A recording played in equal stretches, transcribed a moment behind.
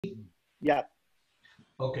Yeah.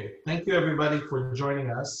 Okay, thank you everybody for joining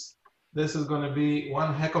us. This is going to be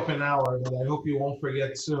one heck of an hour that I hope you won't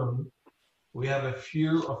forget soon. We have a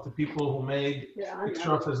few of the people who made a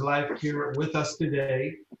picture of his life here with us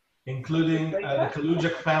today, including the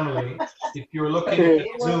Kalujak family. If you're looking at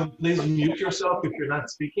Zoom, please mute yourself if you're not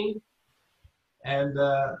speaking. And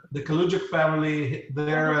the Kalujak family,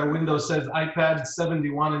 their window says iPad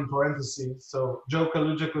 71 in parentheses. So Joe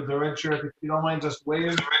Kalujak with the red shirt, if you don't mind, just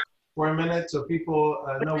wave for a minute so people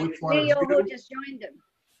know which one is Leo, you. who just joined him.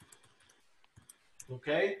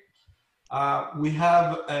 Okay. We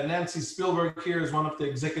have Nancy Spielberg here as one of the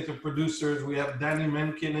executive producers. We have Dani,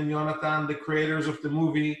 Menkin, and Yonatan, the creators of the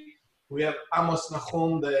movie. We have Amos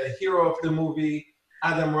Nachoum, the hero of the movie.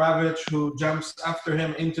 Adam Ravetch, who jumps after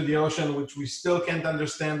him into the ocean, which we still can't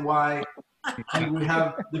understand why. And we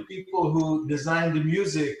have the people who designed the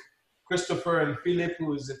music, Christopher and Philip,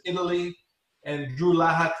 who is in Italy, and Drew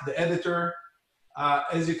Lahat, the editor.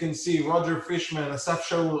 As you can see, Roger Fishman, Asaf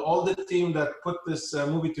Shaul, all the team that put this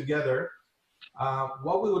movie together.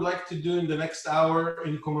 What we would like to do in the next hour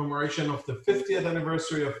in commemoration of the 50th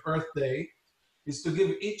anniversary of Earth Day is to give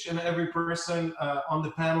each and every person on the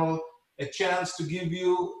panel a chance to give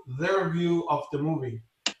you their view of the movie.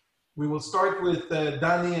 We will start with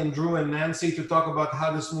Dani and Drew and Nancy to talk about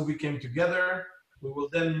how this movie came together. We will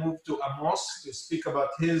then move to Amos to speak about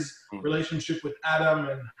his relationship with Adam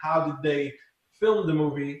and how did they film the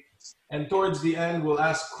movie. And towards the end, we'll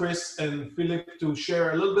ask Chris and Philip to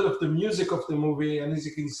share a little bit of the music of the movie. And as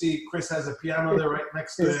you can see, Chris has a piano there right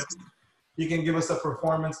next to him. He can give us a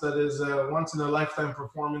performance that is a once-in-a-lifetime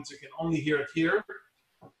performance. You can only hear it here.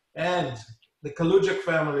 And the Kalujak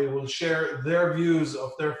family will share their views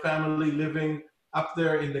of their family living up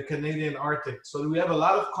there in the Canadian Arctic. So we have a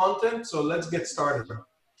lot of content, so let's get started.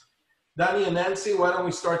 Dani and Nancy, why don't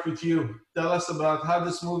we start with you? Tell us about how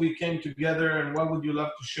this movie came together and what would you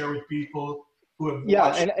love to share with people who have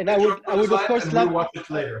watched it. And I would of course love watch it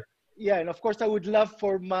later. Yeah, and of course I would love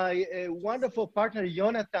for my wonderful partner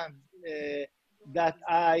Yonatan that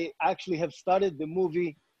I actually have started the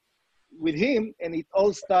movie with him, and it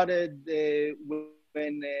all started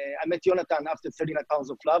when I met Yonatan after 39 Pounds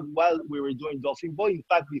of Love while we were doing Dolphin Boy, in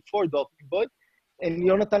fact before Dolphin Boy. And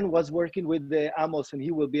Yonatan was working with Amos, and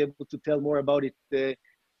he will be able to tell more about it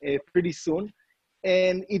pretty soon.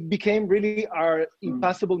 And it became really our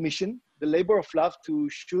impossible mission, the labor of love, to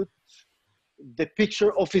shoot the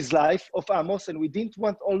picture of his life, of Amos. And we didn't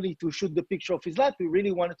want only to shoot the picture of his life, we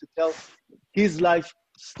really wanted to tell his life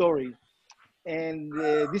story. And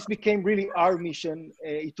this became really our mission.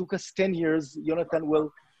 It took us 10 years. Yonatan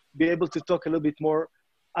will be able to talk a little bit more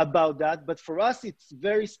about that. But for us, it's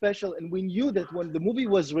very special. And we knew that when the movie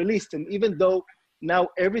was released, and even though now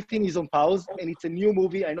everything is on pause and it's a new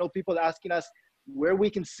movie, I know people are asking us where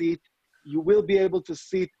we can see it. You will be able to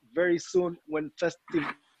see it very soon when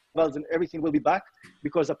festivals and everything will be back,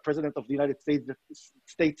 because the President of the United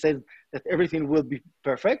States says that everything will be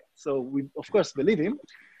perfect. So we, of course, believe him.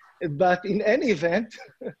 But in any event,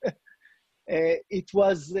 it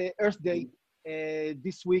was Earth Day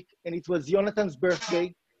this week, and it was Yonatan's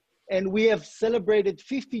birthday. And we have celebrated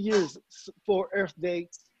 50 years for Earth Day.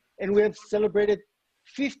 And we have celebrated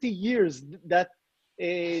 50 years that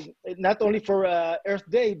not only for Earth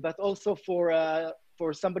Day, but also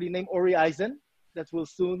for somebody named Ori Eisen that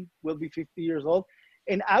will be 50 years old.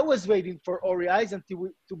 And I was waiting for Ori Eisen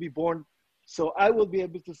to be born, so I will be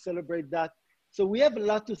able to celebrate that. So we have a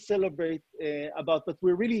lot to celebrate about, but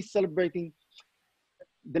we're really celebrating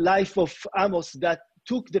the life of Amos that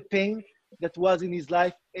took the pain that was in his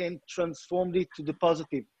life and transformed it to the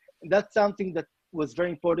positive. And that's something that was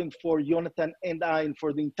very important for Yonatan and I, and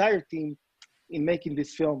for the entire team in making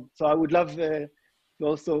this film. So I would love to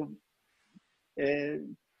also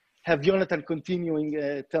have Yonatan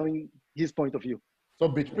continuing telling his point of view. So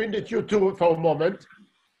between the two for a moment,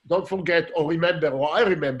 don't forget or remember, or I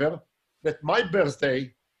remember, that my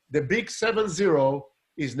birthday, the big 7-0,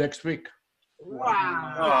 is next week.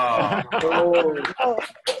 Wow.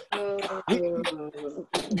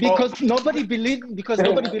 Because nobody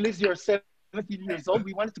believes you're 17 years old.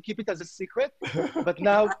 We wanted to keep it as a secret, but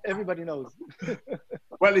now everybody knows.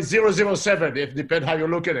 Well, it's 007, it depends how you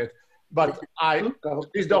look at it. But I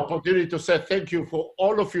use the opportunity to say thank you for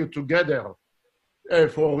all of you together,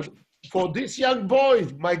 for this young boy,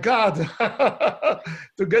 my God,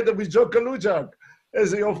 together with Joe Kalujak,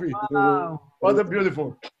 as a yofi. Wow. What a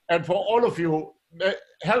beautiful. And for all of you,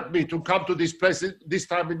 help me to come to this place this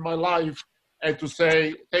time in my life and to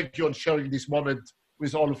say thank you and sharing this moment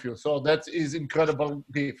with all of you. So that is incredible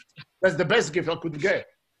gift. That's the best gift I could get.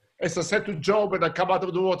 As I said to Joe when I come out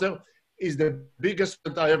of the water, is the biggest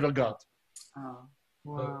present I ever got. Oh.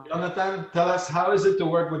 Wow. Yonatan, tell us, how is it to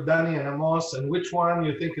work with Dani and Amos, and which one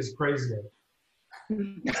you think is crazier?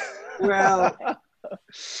 Well,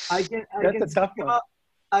 I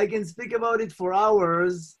can speak about it for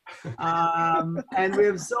hours, and we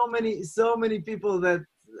have so many people that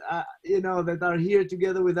that are here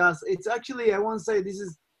together with us. It's actually, I want to say, this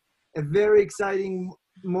is a very exciting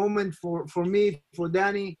moment for me, for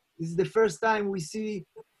Dani. This is the first time we see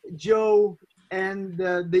Joe and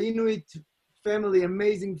the Inuit family,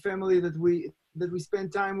 amazing family that we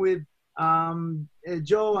spend time with.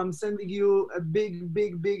 Joe, I'm sending you a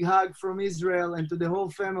big hug from Israel and to the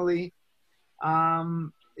whole family.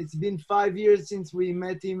 It's been 5 years since we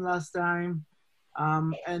met him last time,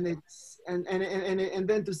 and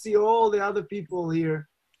then to see all the other people here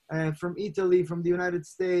from Italy, from the United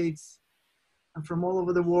States, and from all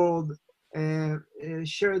over the world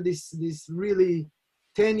share this really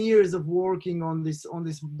 10 years of working on this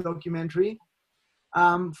documentary.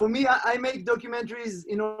 For me, I make documentaries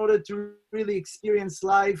in order to really experience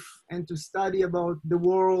life and to study about the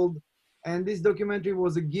world. And this documentary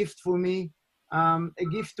was a gift for me, a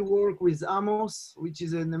gift to work with Amos, which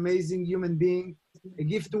is an amazing human being, a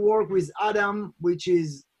gift to work with Adam, which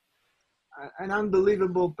is an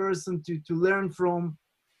unbelievable person to learn from,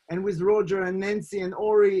 and with Roger and Nancy and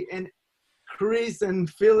Ori and Chris and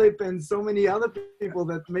Philip and so many other people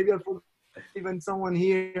that maybe I forgot even someone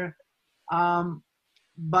here.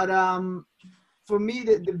 But for me,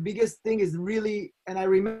 the biggest thing is really, and I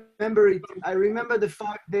remember it, I remember the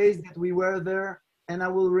 5 days that we were there, and I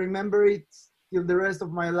will remember it till the rest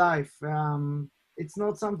of my life. It's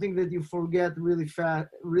not something that you forget real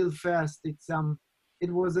fast.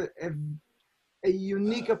 It was a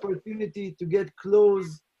unique opportunity to get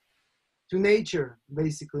close to nature,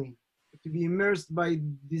 basically, to be immersed by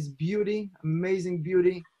this beauty, amazing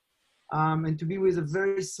beauty, and to be with a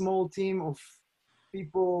very small team of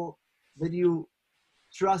people that you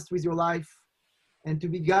trust with your life, and to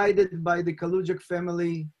be guided by the Kalujak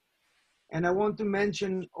family. And I want to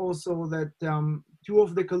mention also that 2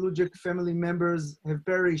 of the Kalujak family members have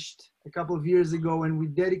perished a couple of years ago, and we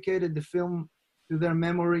dedicated the film to their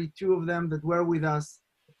memory, 2 of them that were with us,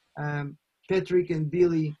 Patrick and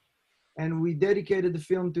Billy, and we dedicated the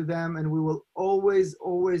film to them, and we will always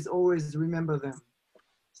remember them.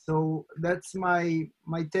 So that's my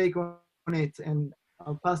take on it, and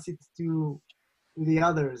I'll pass it to the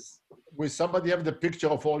others. Will somebody have the picture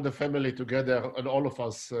of all the family together and all of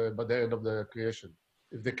us by the end of the creation?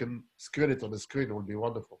 If they can screen it on the screen, it would be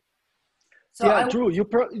wonderful. So yeah, Drew,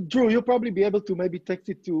 you'll probably be able to maybe text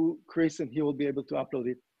it to Chris, and he will be able to upload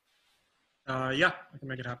it. Yeah, I can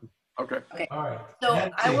make it happen. Okay. All right. So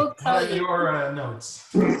Nancy, I will tell you your notes.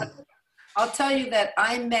 I'll tell you that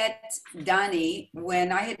I met Dani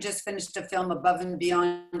when I had just finished a film, Above and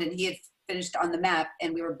Beyond, and he had finished On the Map,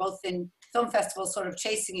 and we were both in film festivals sort of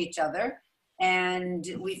chasing each other. And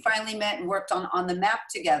we finally met and worked on the Map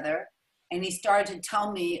together. And he started to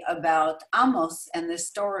tell me about Amos and this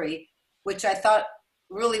story, which I thought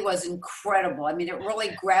really was incredible. I mean, it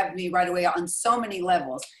really grabbed me right away on so many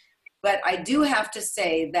levels. But I do have to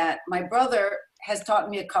say that my brother has taught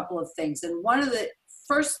me a couple of things. And one of the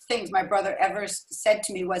first things my brother ever said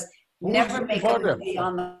to me was, never make a movie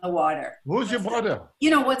on the water. Who's your brother? You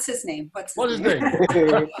know, what's his name? What's his name?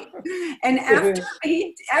 And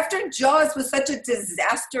after Jaws was such a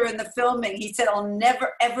disaster in the filming, he said, I'll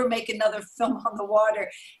never, ever make another film on the water.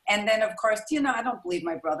 And then, of course, I don't believe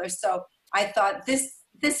my brother. So I thought,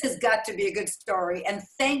 this has got to be a good story. And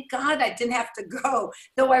thank God I didn't have to go.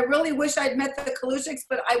 Though I really wish I'd met the Kalusics,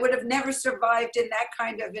 but I would have never survived in that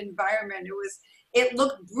kind of environment. It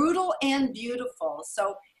looked brutal and beautiful.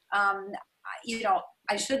 So,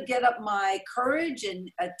 I should get up my courage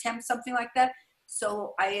and attempt something like that.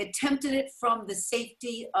 So I attempted it from the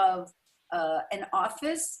safety of an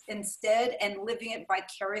office instead, and living it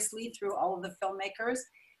vicariously through all of the filmmakers.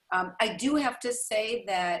 I do have to say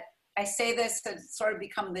that I say this to sort of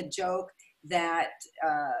become the joke that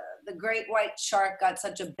the great white shark got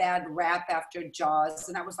such a bad rap after Jaws,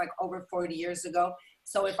 and that was like over 40 years ago.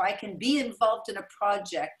 So if I can be involved in a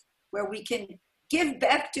project where we can give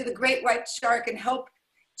back to the great white shark and help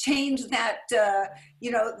change that,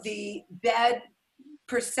 the bad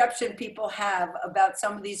perception people have about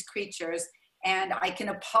some of these creatures, and I can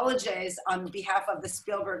apologize on behalf of the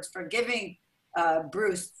Spielbergs for giving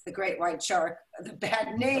Bruce, the great white shark, the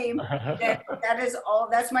bad name,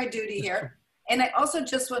 that's my duty here. And I also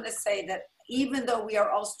just want to say that even though we are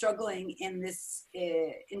all struggling in this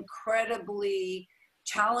incredibly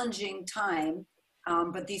challenging time,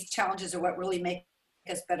 but these challenges are what really make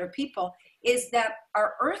us better people. is that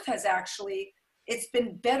our Earth has actually, it's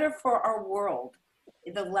been better for our world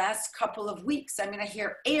in the last couple of weeks. I mean, I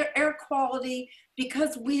hear air quality,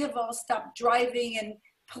 because we have all stopped driving and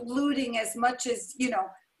polluting as much as, you know,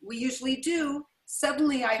 we usually do.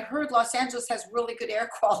 Suddenly I heard Los Angeles has really good air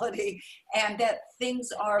quality and that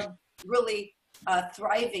things are really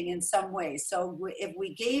thriving in some ways. So if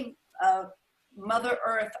we gave Mother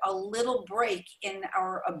Earth a little break in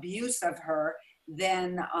our abuse of her,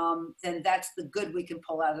 then that's the good we can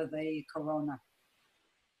pull out of the corona.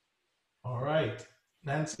 All right.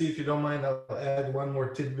 Nancy, if you don't mind, I'll add one more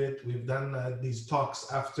tidbit. We've done these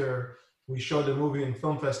talks after we show the movie in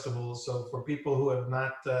film festivals. So for people who have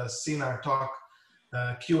not seen our talk,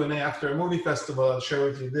 Q&A after a movie festival, I'll share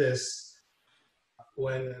with you this.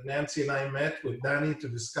 When Nancy and I met with Dani to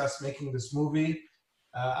discuss making this movie,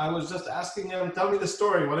 I was just asking him, tell me the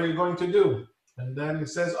story, what are you going to do? And then he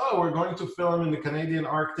says, oh, we're going to film in the Canadian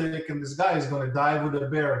Arctic and this guy is going to dive with a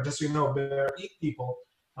bear. Just so you know, bear eat people.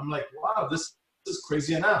 I'm like, wow, this is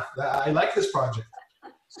crazy enough. I like this project.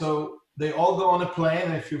 So they all go on a plane.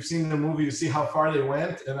 And if you've seen the movie, you see how far they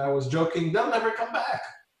went. And I was joking, they'll never come back.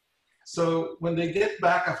 So when they get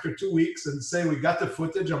back after 2 weeks and say, we got the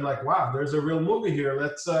footage, I'm like, wow, there's a real movie here.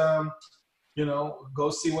 Let's, you know, go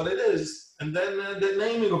see what it is. And then the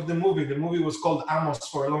naming of the movie was called Amos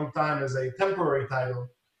for a long time as a temporary title.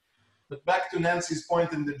 But back to Nancy's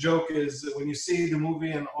point, and the joke is when you see the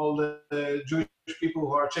movie and all the Jewish people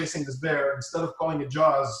who are chasing this bear, instead of calling it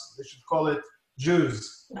Jaws, they should call it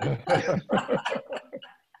Jews. And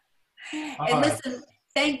listen,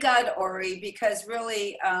 thank God, Ori, because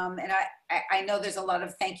really, and I know there's a lot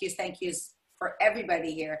of thank yous for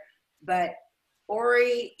everybody here, but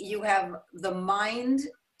Ori, you have the mind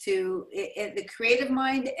the creative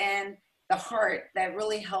mind and the heart that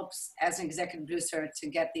really helps as an executive producer to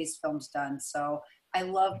get these films done. So I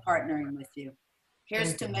love partnering with you.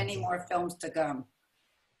 Here's to many more films to come.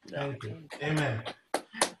 Thank you. Amen.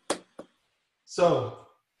 So,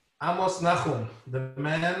 Amos Nachoum, the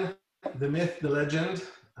man, the myth, the legend.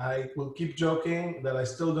 I will keep joking that I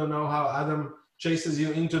still don't know how Adam chases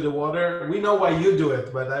you into the water. We know why you do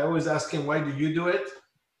it, but I always ask him, why do you do it?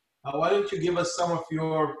 Why don't you give us some of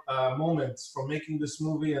your moments from making this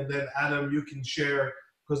movie, and then Adam, you can share,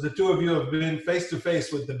 because the two of you have been face to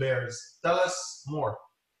face with the bears. Tell us more.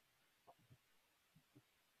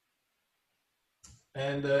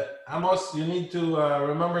 And Amos, you need to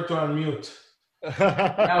remember to unmute.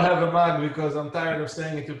 I'll have a mug because I'm tired of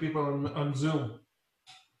saying it to people on Zoom.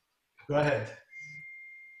 Go ahead.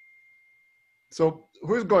 So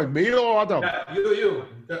who's going, me or Adam? Yeah, you.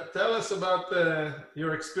 Tell us about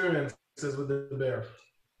your experiences with the bear.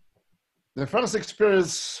 The first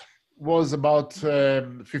experience was about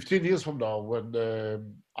 15 years from now, when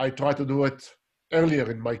I tried to do it earlier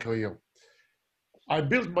in my career. I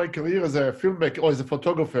built my career as a filmmaker, or as a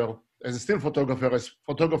photographer, as a still photographer, as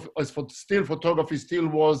still photography still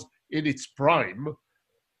was in its prime,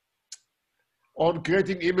 on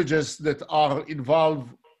creating images that are involved,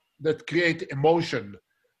 that create emotion,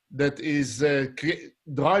 that is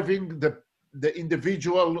driving the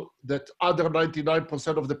individual, that other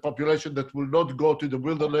 99% of the population that will not go to the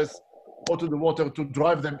wilderness or to the water, to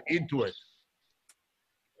drive them into it.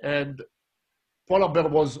 And polar bear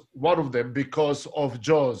was one of them because of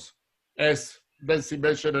Jaws, as Nancy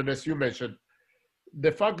mentioned and as you mentioned.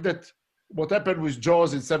 The fact that what happened with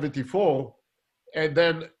Jaws in '74, and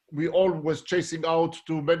then we all was chasing out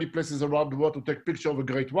to many places around the world to take picture of a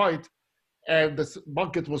great white, and the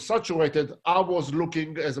market was saturated. I was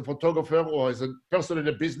looking as a photographer or as a person in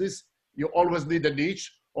a business, you always need a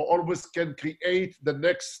niche or always can create the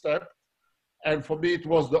next step. And for me, it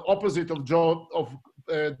was the opposite of Jaws, of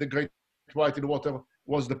the great white in the water,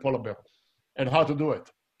 was the polar bear. And how to do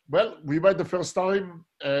it? Well, we went the first time,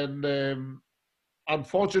 and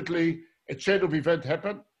unfortunately, a chain of events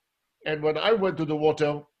happened. And when I went to the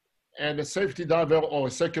water, and a safety diver or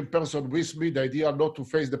a second person with me, the idea not to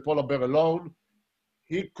face the polar bear alone,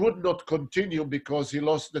 he could not continue because he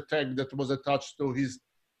lost the tank that was attached to his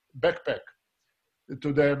backpack,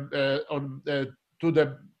 to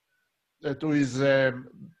his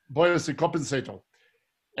buoyancy compensator.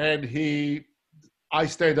 And I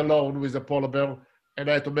stayed alone with the polar bear, and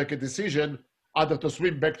I had to make a decision either to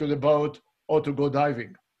swim back to the boat or to go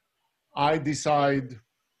diving. I decided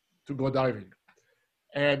to go diving.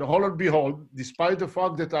 And lo and behold, despite the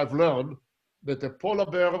fact that I've learned that the polar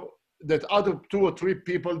bear, that other 2 or 3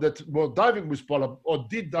 people that were diving with polar, or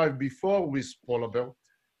did dive before with polar bear,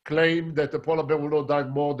 claim that the polar bear will not dive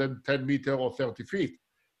more than 10 meters or 30 feet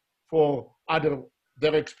for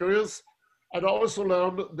their experience. And I also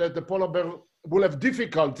learned that the polar bear will have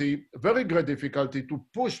difficulty, very great difficulty, to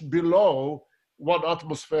push below 1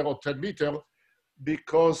 atmosphere or 10 meters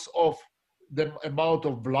because of the amount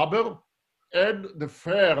of blubber and the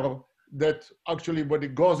fear that actually when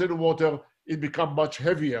it goes in the water, it becomes much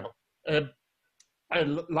heavier and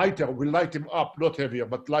lighter. We light him up, not heavier,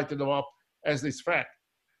 but lighten him up as is fat.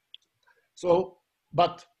 So,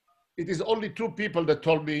 but it is only 2 people that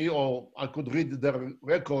told me, or I could read their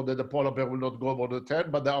record, that the polar bear will not go more than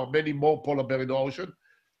 10, but there are many more polar bears in the ocean.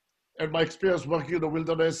 And my experience working in the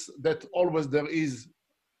wilderness, that always there is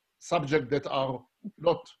subjects that are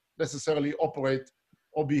not necessarily operate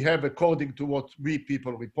or behave according to what we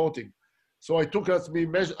people reporting. So I took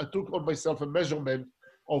on myself a measurement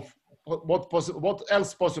of what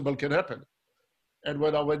else possible can happen. And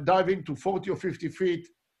when I went diving to 40 or 50 feet,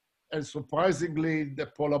 and surprisingly, the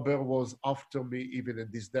polar bear was after me even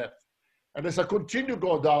at this depth. And as I continue to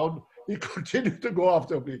go down, he continued to go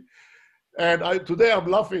after me. And today I'm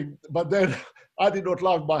laughing, but then I did not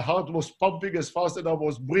laugh. My heart was pumping as fast and I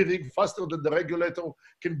was breathing faster than the regulator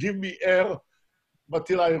can give me air. But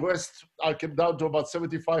till I rest, I came down to about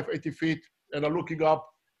 75, 80 feet and I'm looking up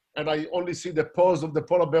and I only see the paws of the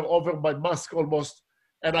polar bear over my mask almost.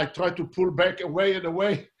 And I try to pull back away and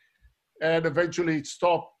away. And eventually it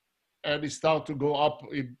stopped and it started to go up,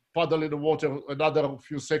 it paddle in the water another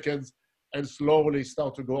few seconds and slowly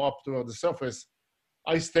start to go up to the surface.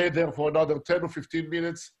 I stayed there for another 10 or 15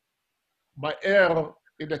 minutes. My air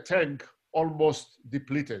in the tank almost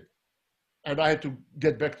depleted. And I had to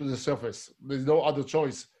get back to the surface. There's no other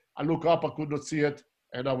choice. I look up, I could not see it,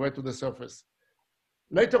 and I went to the surface.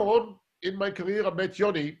 Later on in my career, I met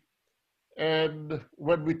Yoni. And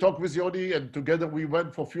when we talked with Yoni, and together we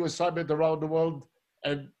went for a few assignments around the world,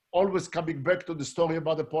 and always coming back to the story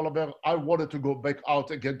about the polar bear, I wanted to go back out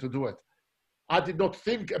again to do it. I did not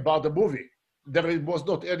think about the movie. There was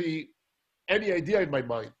not any idea in my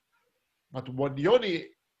mind. But when Yoni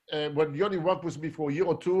worked with me for a year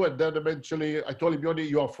or 2, and then eventually I told him, Yoni,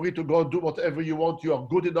 you are free to go do whatever you want. You are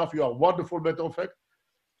good enough. You are wonderful, matter of fact.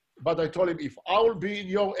 But I told him, if I will be in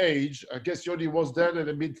your age, I guess Yoni was then in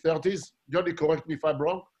the mid-30s. Yoni, correct me if I'm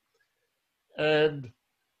wrong. And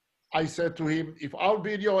I said to him, if I'll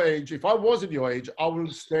be in your age, if I was in your age,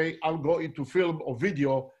 I'll go into film or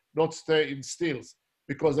video, not stay in stills,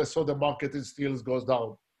 because I saw the market in stills goes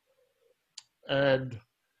down. And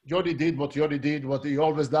Yoni did what he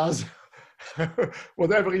always does.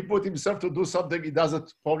 Whatever he put himself to do something, he does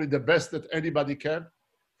it probably the best that anybody can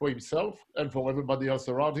for himself and for everybody else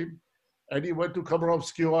around him. And he went to camera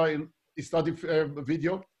obscura, he studied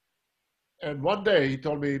video. And one day he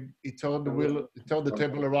told me he turned the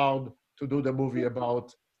table around to do the movie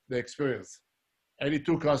about the experience. And it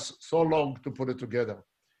took us so long to put it together.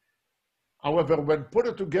 However, when put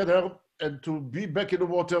it together and to be back in the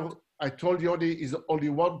water, I told Yoni is only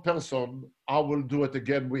one person I will do it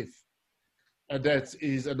again with. And that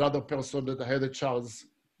is another person that I had a chance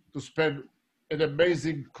to spend an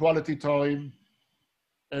amazing quality time,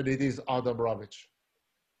 and it is Adam Ravetch.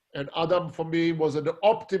 And Adam, for me, was an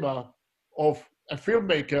optima of a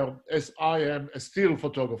filmmaker, as I am a still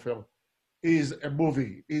photographer. He's a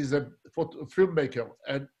movie, he's a filmmaker,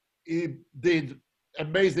 and he did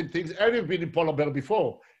amazing things. And he's been in polar bear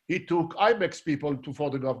before. He took IMAX people to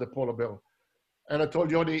photograph the polar bear. And I told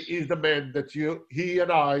Yoni, he's the man that he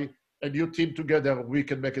and I and you team together, we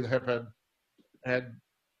can make it happen. And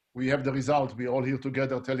we have the result. We're all here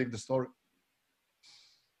together telling the story.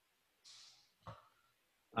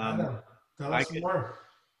 Tell us more.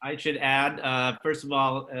 I should add, first of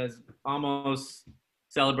all, as Amos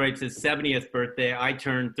celebrates his 70th birthday, I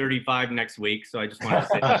turn 35 next week, so I just want to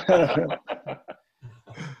say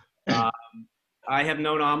that. I have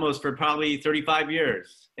known Amos for probably 35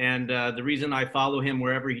 years, and the reason I follow him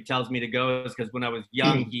wherever he tells me to go is because when I was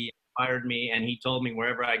young, he inspired me, and he told me,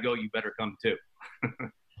 wherever I go, you better come too.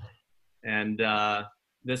 And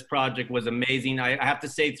this project was amazing. I have to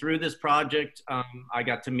say, through this project, I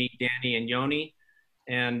got to meet Dani and Yoni.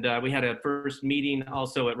 And we had a first meeting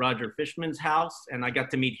also at Roger Fishman's house, and I got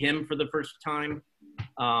to meet him for the first time.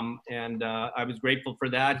 And I was grateful for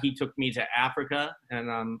that. He took me to Africa,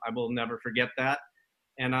 and I will never forget that.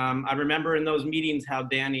 And I remember in those meetings how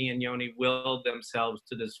Dani and Yoni willed themselves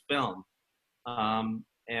to this film.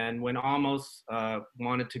 And when Amos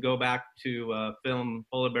wanted to go back to film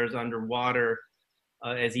Polar Bears Underwater,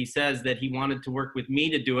 as he says that he wanted to work with me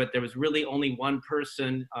to do it, there was really only one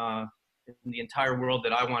person in the entire world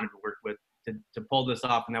that I wanted to work with to pull this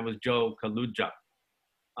off, and that was Joe Kaluja.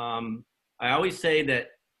 I always say that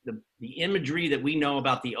the imagery that we know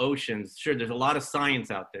about the oceans, sure, there's a lot of science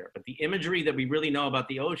out there, but the imagery that we really know about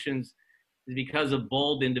the oceans is because of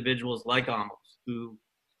bold individuals like Amos, who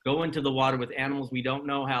go into the water with animals we don't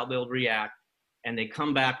know how they'll react, and they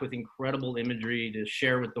come back with incredible imagery to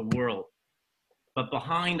share with the world. But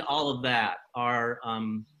behind all of that are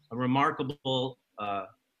a remarkable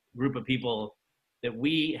group of people that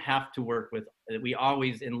we have to work with, that we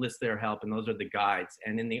always enlist their help, and those are the guides.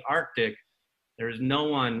 And in the Arctic, there is no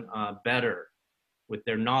one better with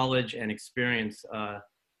their knowledge and experience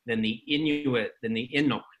than the Inuit, than the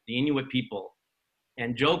Inuk, the Inuit people.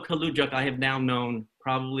 And Joe Kalujak I have now known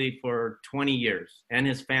probably for 20 years, and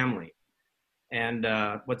his family. And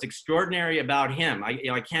what's extraordinary about him,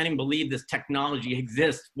 I can't even believe this technology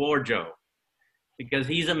exists for Joe, because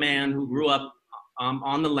he's a man who grew up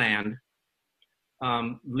on the land,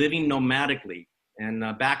 living nomadically.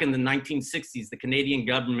 And back in the 1960s, the Canadian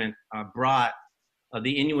government brought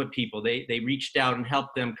the Inuit people. They reached out and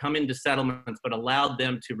helped them come into settlements, but allowed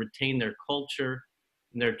them to retain their culture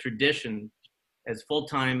and their tradition as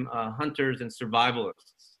full-time hunters and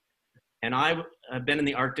survivalists. And I have been in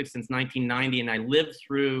the Arctic since 1990, and I lived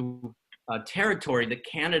through a territory that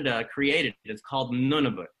Canada created. It's called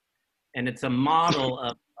Nunavut. And it's a model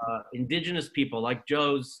of indigenous people like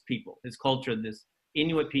Joe's people, his culture, this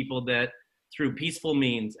Inuit people that through peaceful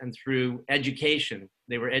means and through education,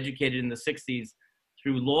 they were educated in the 60s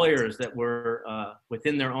through lawyers that were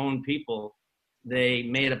within their own people. They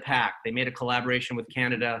made a pact, they made a collaboration with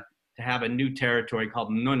Canada to have a new territory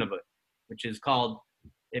called Nunavut, which is called,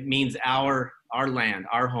 it means our land,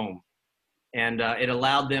 our home. And it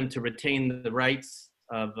allowed them to retain the rights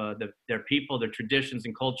of their people, their traditions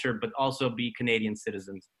and culture, but also be Canadian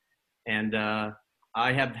citizens. And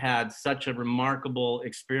I have had such a remarkable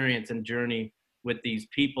experience and journey with these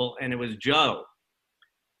people. And it was Joe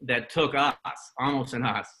that took us, Amos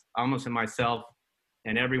and myself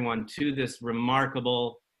and everyone, to this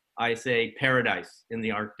remarkable, I say, paradise in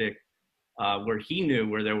the Arctic, where he knew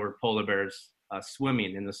where there were polar bears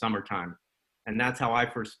swimming in the summertime. And that's how I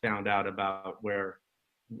first found out about where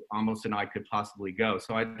Amos and I could possibly go.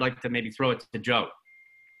 So I'd like to maybe throw it to Joe,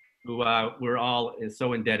 who we're all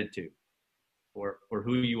so indebted to for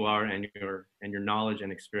who you are and your knowledge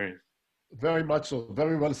and experience. Very much so.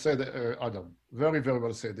 Very well said, Adam. Very, very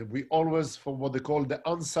well said. We always, from what they call the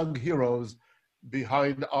unsung heroes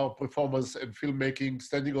behind our performance and filmmaking,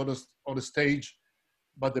 standing on a stage,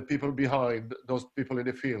 but the people behind, those people in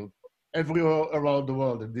the field, everywhere around the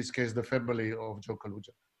world, in this case, the family of Joe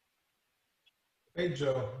Kalujak. Hey,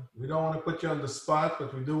 Joe, we don't want to put you on the spot,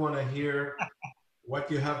 but we do want to hear what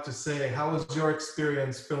you have to say. How was your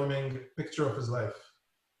experience filming Picture of His Life?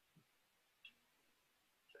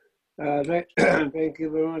 Thank you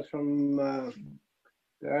very much from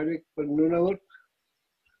the Arctic, from Nunavut.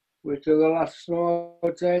 We still got lots of snow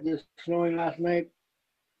outside. It's snowing last night.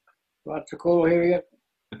 Lots of cold here yet.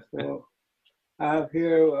 So I have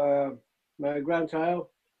here my grandchild.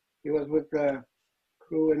 He was with the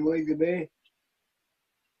crew in Wade Bay,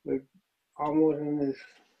 with Amos and his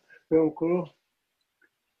film crew,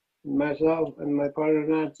 and myself and my partner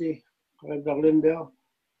Nancy, Lindell.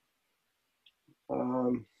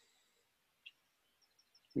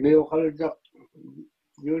 Leo Kalujak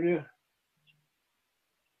Jr.,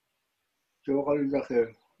 Joe Kalujak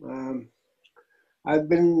here. I've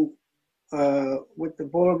been with the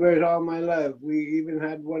polar bears all my life. We even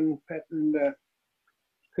had one pet in the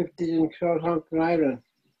 50s in Southampton Island.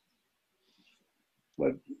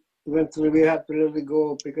 But eventually we had to let it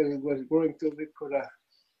go because it was growing too big for the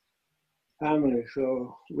family.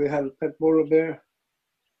 So we had a pet polar bear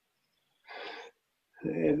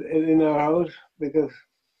in our house because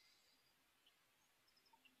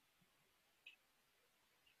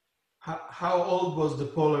How old was the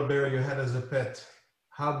polar bear you had as a pet?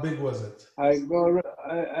 How big was it? I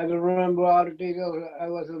don't remember all the details. I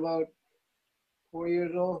was about 4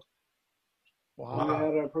 years old. Wow. We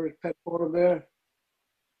had our first pet polar bear.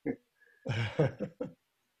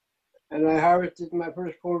 And I harvested my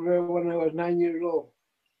first polar bear when I was 9 years old.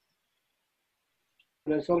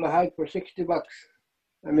 And I sold a hide for $60.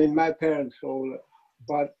 I mean, my parents sold a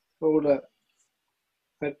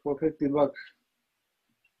pet for $50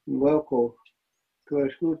 in Welco to a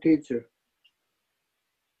school teacher.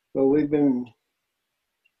 So we've been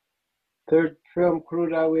third film crew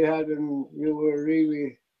that we had, and you were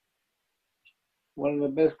really one of the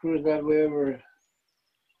best crews that we ever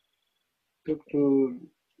took to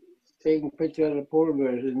taking pictures of the polar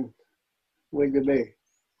bears in Wade Bay.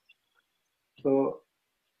 So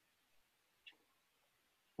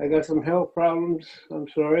I got some health problems, I'm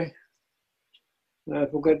sorry. And I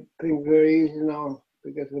forget things very easy now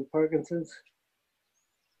because of Parkinson's.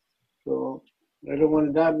 So I don't want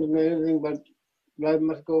to damage anything, but life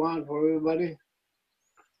must go on for everybody.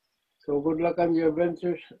 So good luck on your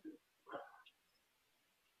adventures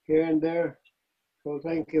here and there. So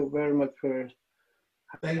thank you very much for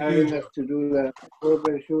hiring us to do the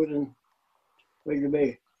urban shoot and Wiggy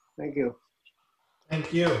Bay. Thank you.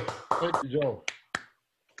 Thank you. Thank you, Joe.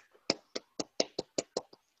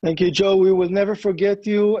 Thank you, Joe. We will never forget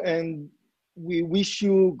you, and we wish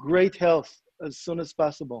you great health as soon as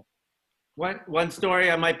possible. One story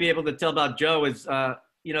I might be able to tell about Joe is,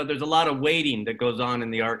 you know, there's a lot of waiting that goes on in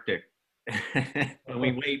the Arctic. And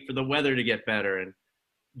we wait for the weather to get better. And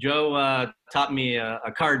Joe taught me a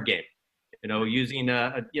card game, you know, using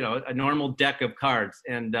a normal deck of cards.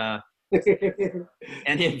 And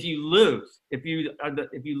if you lose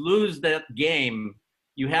that game,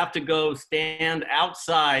 you have to go stand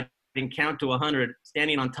outside and count to 100,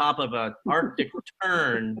 standing on top of an Arctic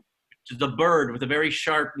tern, which is a bird with a very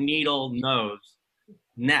sharp needle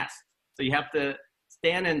nest. So you have to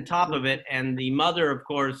stand on top of it, and the mother, of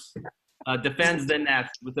course, defends the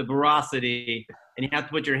nest with the ferocity, and you have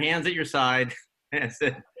to put your hands at your side as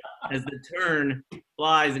the tern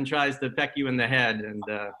flies and tries to peck you in the head. And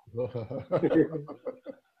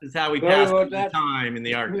this is how we pass the time in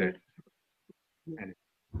the Arctic.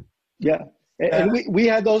 Yeah. And we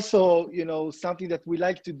had also, you know, something that we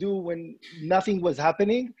like to do when nothing was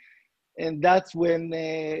happening. And that's when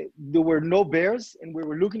there were no bears and we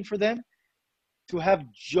were looking for them, to have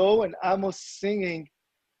Joe and Amos singing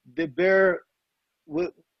 "The Bear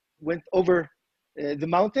Went Over the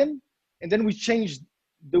Mountain." And then we changed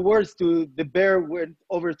the words to "The Bear Went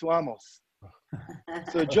Over to Amos."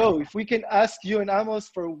 So Joe, if we can ask you and Amos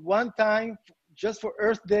for one time, just for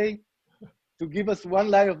Earth Day, to give us one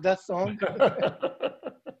line of that song.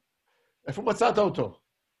 איפה מצאת אותו?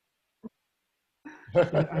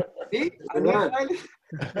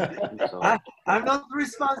 I'm not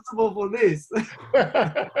responsible for this.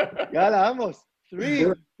 Yalla, Amos.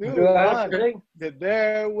 3, 2, 1. The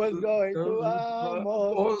bear was going to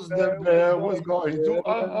Amos. The bear was going to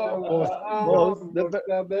Amos. The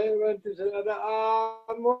bear went to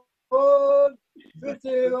Amos.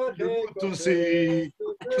 To see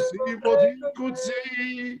what he could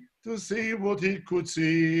see, to see what he could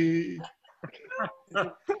see.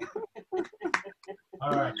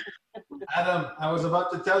 All right. Adam, I was about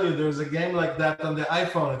to tell you there's a game like that on the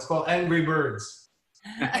iPhone. It's called Angry Birds.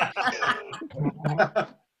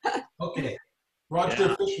 Okay.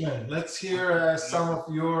 Roger Fishman, let's hear some of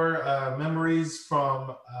your memories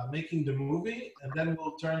from making the movie, and then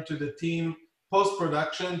we'll turn to the team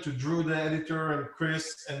post-production, to Drew, the editor, and Chris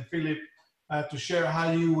and Philip, to share how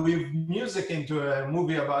you weave music into a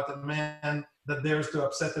movie about a man that dares to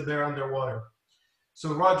upset a bear underwater.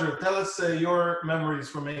 So Roger, tell us your memories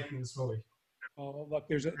from making this movie. Oh, look,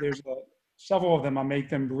 there's several of them. I'll make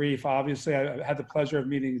them brief. Obviously, I had the pleasure of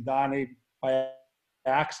meeting Dani by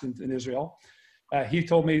accident in Israel. He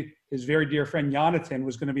told me his very dear friend Yonatan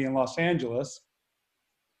was going to be in Los Angeles.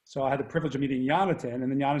 So I had the privilege of meeting Yonatan, and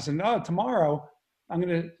then Yonatan said, "Oh, tomorrow I'm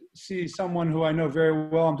going to see someone who I know very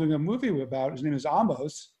well. I'm doing a movie about. His name is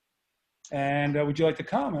Amos, and would you like to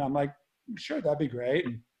come?" And I'm like, "Sure, that'd be great."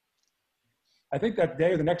 And I think that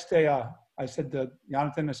day or the next day, I said to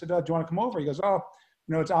Yonatan, I said, "Oh, do you want to come over?" He goes, "Oh,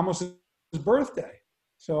 you know, it's Amos' birthday.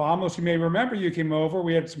 So Amos, you may remember you came over.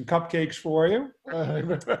 We had some cupcakes for you."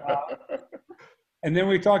 And then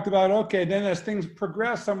we talked about, okay, then as things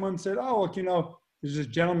progressed, someone said, "Oh, look, you know, there's this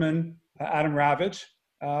gentleman, Adam Ravetch,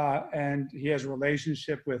 and he has a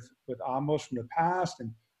relationship with Amos from the past.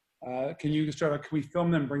 And can we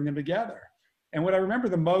film them, bring them together?" And what I remember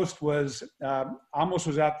the most was Amos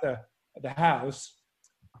was at the house,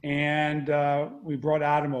 and we brought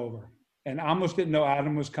Adam over. And Amos didn't know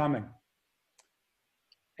Adam was coming.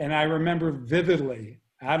 And I remember vividly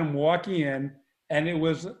Adam walking in, and it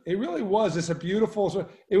really was this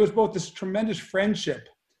it was both this tremendous friendship,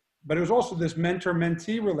 but it was also this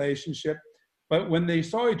mentor-mentee relationship. But when they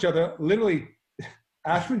saw each other, literally,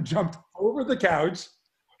 Adam jumped over the couch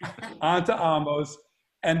onto Amos,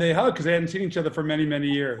 and they hugged because they hadn't seen each other for many, many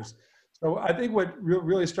years. So I think what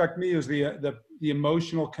really struck me was the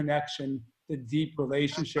emotional connection, the deep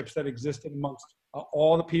relationships that existed amongst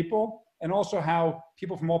all the people, and also how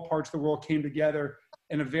people from all parts of the world came together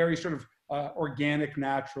in a very sort of organic,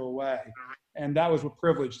 natural way. And that was a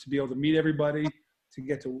privilege to be able to meet everybody, to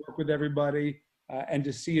get to work with everybody, and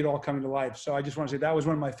to see it all coming to life. So I just want to say that was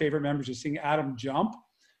one of my favorite memories, of seeing Adam jump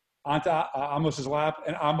onto Amos's lap.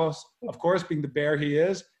 And Amos, of course, being the bear he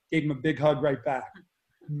is, gave him a big hug right back.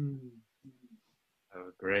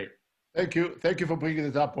 Oh, great. Thank you for bringing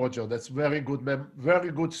it up, Roger. That's very good,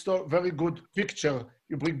 very good story, very good picture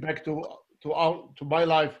you bring back to my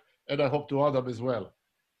life and I hope to Adam as well.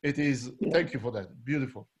 It is, thank you for that,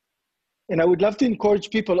 beautiful. And I would love to encourage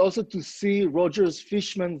people also to see Roger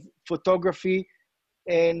Fishman's photography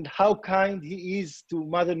and how kind he is to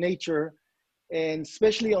Mother Nature. And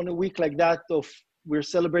especially on a week like that we're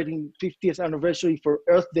celebrating 50th anniversary for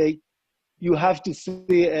Earth Day, you have to see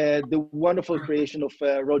the wonderful creation of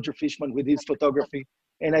Roger Fishman with his photography.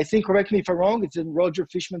 And I think, correct me if I'm wrong, it's in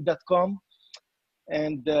rogerfishman.com.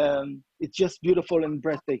 And it's just beautiful and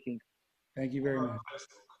breathtaking. Thank you very much.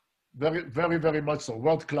 Very, very, very much so.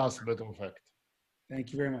 World class, matter of fact.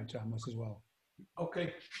 Thank you very much, Amos, as well.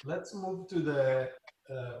 Okay, let's move to the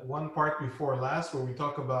one part before last where we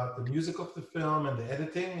talk about the music of the film and the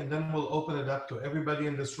editing, and then we'll open it up to everybody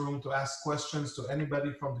in this room to ask questions to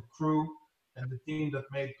anybody from the crew and the team that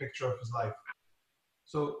made Picture of His Life.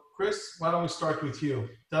 So Chris, why don't we start with you?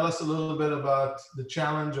 Tell us a little bit about the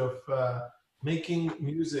challenge of making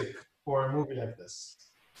music for a movie like this.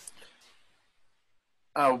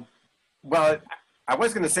 Well, I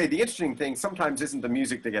was going to say the interesting thing sometimes isn't the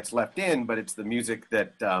music that gets left in, but it's the music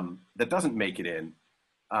that that doesn't make it in.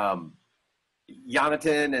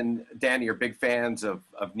 Yonatan and Dani are big fans of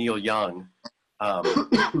Neil Young,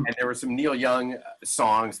 and there were some Neil Young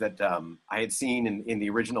songs that I had seen in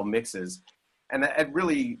the original mixes, and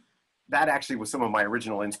that actually was some of my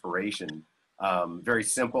original inspiration. Very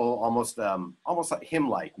simple, almost like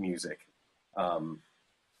hymn-like music,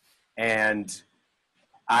 and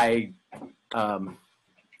I.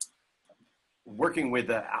 Working with,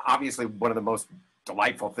 obviously one of the most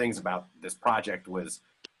delightful things about this project was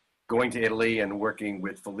going to Italy and working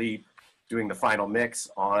with Philippe, doing the final mix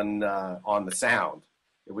on the sound.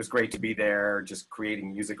 It was great to be there, just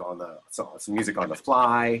creating music some music on the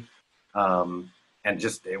fly. And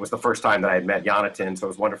just, it was the first time that I had met Yonatan, so it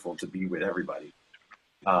was wonderful to be with everybody.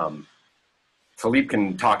 Philippe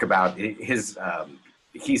can talk about his,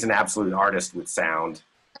 he's an absolute artist with sound.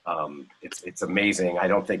 It's amazing. I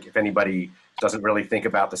don't think if anybody doesn't really think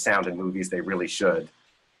about the sound in movies, they really should.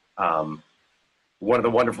 One of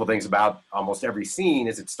the wonderful things about almost every scene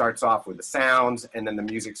is it starts off with the sounds and then the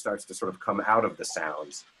music starts to sort of come out of the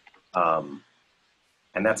sounds.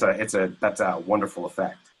 And that's a wonderful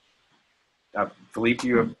effect. Philippe, do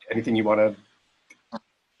you have anything you want to?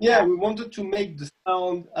 Yeah, we wanted to make the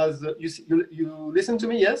sound as you listen to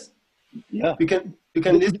me, yes? Yeah. You can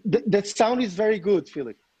listen. That sound is very good,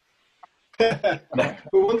 Philip.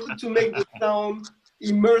 We wanted to make the sound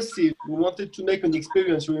immersive. We wanted to make an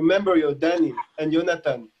experience. Remember your Dani and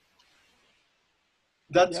Yonatan.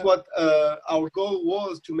 That's what our goal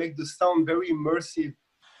was, to make the sound very immersive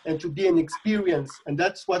and to be an experience. And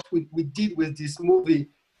that's what we did with this movie,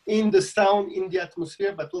 in the sound, in the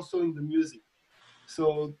atmosphere, but also in the music.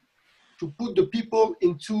 So to put the people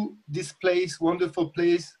into this place, wonderful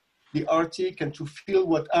place, the Arctic, and to feel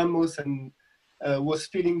what Amos and was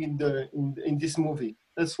feeling in this movie.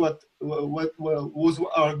 That's what was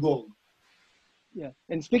our goal. Yeah,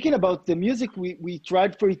 and speaking about the music, we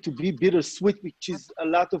tried for it to be bittersweet, which is a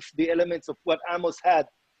lot of the elements of what Amos had,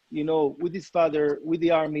 you know, with his father, with the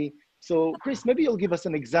army. So Chris, maybe you'll give us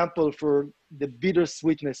an example for the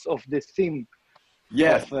bittersweetness of the theme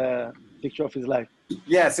of Picture of His Life.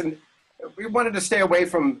 Yes, and we wanted to stay away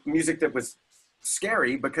from music that was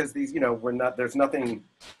scary, because these, you know, there's nothing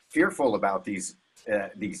fearful about these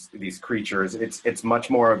creatures. It's much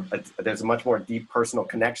more, there's a much more deep personal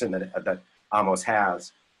connection that Amos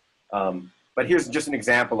has. But here's just an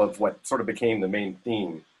example of what sort of became the main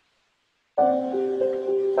theme.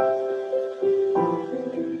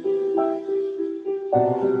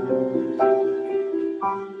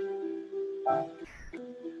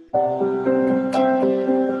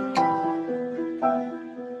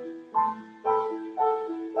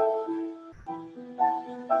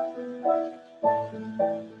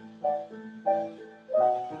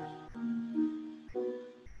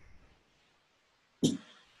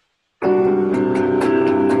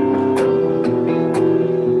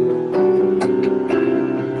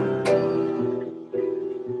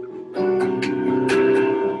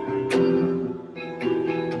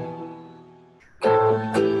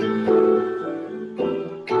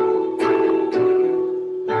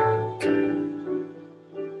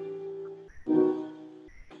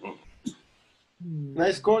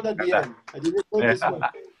 Nice chord at the end. I didn't know this one.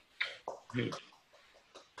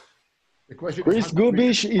 The question Chris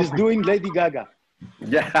Gubish is doing Lady Gaga.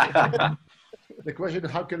 Yeah. The question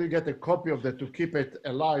is, how can you get a copy of that to keep it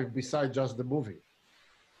alive besides just the movie?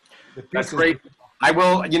 That's great. I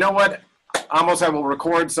will, you know what, Amos, I will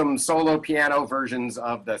record some solo piano versions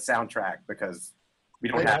of the soundtrack, because we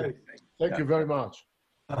don't have anything. Thank you very much.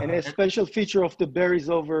 And a special feature of the berries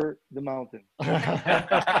over the mountain.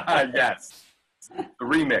 Yes, the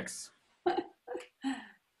remix.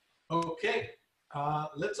 Okay,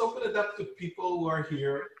 let's open it up to people who are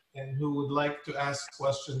here and who would like to ask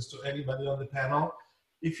questions to anybody on the panel.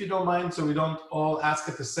 If you don't mind, so we don't all ask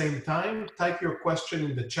at the same time, type your question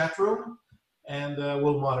in the chat room and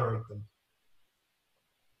we'll moderate them.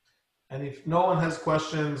 And if no one has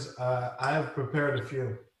questions, I have prepared a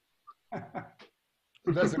few.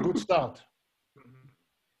 That's a good start.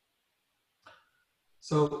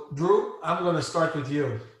 So Drew, I'm going to start with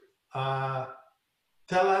you.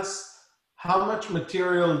 Tell us, how much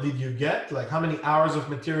material did you get? Like, how many hours of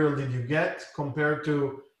material did you get compared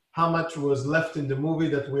to how much was left in the movie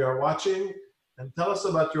that we are watching? And tell us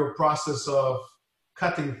about your process of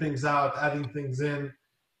cutting things out, adding things in.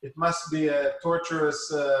 It must be a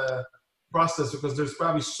torturous process because there's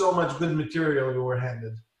probably so much good material you were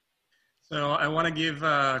handed. So I want to give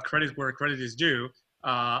credit where credit is due.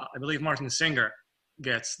 I believe Martin Singer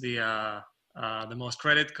gets the most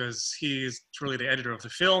credit because he's truly the editor of the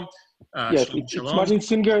film. Yes, it's Martin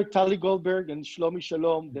Singer, Tali Goldberg, and Shlomi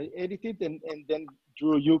Shalom. They edited and then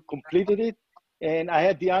Drew, you completed it. And I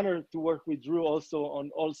had the honor to work with Drew also on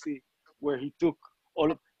Olsi, where he took all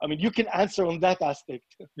of, I mean, you can answer on that aspect.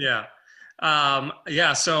 Yeah.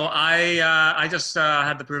 Yeah, so I just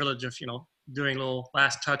had the privilege of, doing little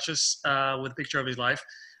last touches with a picture of his life.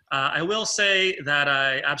 I will say that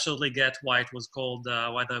I absolutely get why it was called,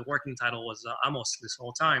 why the working title was Amos this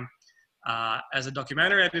whole time. As a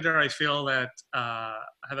documentary editor, I feel that I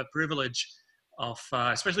have a privilege of,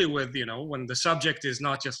 especially with, when the subject is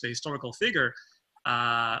not just a historical figure,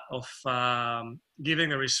 of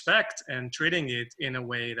giving a respect and treating it in a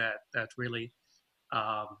way that really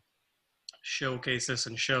showcases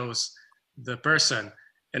and shows the person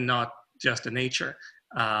and not just the nature.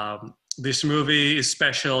 This movie is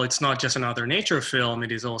special. It's not just another nature film.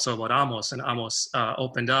 It is also about Amos, and Amos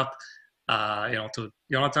opened up, to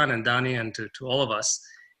Yonatan and Dani and to all of us.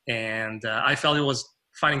 And I felt it was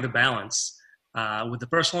finding the balance with the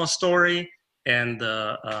personal story and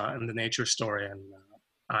the nature story. And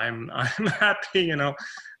I'm happy,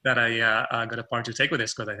 that I got a part to take with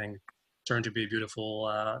this, because I think it turned to be a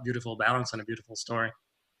beautiful balance and a beautiful story.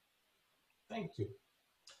 Thank you.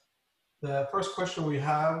 The first question we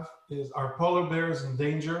have is, are polar bears in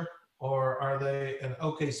danger, or are they an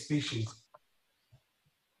okay species?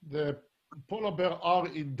 The polar bears are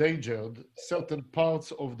endangered certain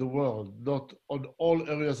parts of the world, not on all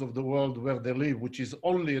areas of the world where they live, which is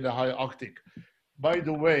only in the high Arctic. By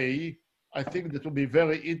the way, I think that will be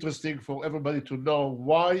very interesting for everybody to know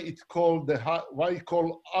why it's called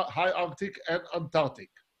high Arctic and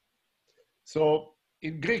Antarctic. So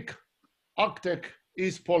in Greek, Arctic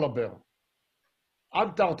is polar bear.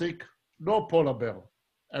 Antarctic, no polar bear.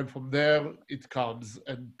 And from there it comes.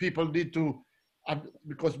 And people need to,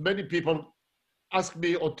 because many people ask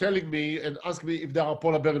me or telling me and ask me if there are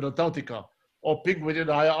polar bear in Antarctica or penguin in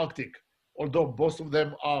the high Arctic, although most of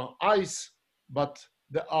them are ice, but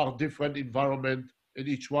there are different environment in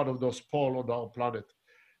each one of those poles on our planet.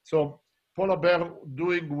 So polar bear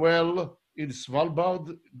doing well in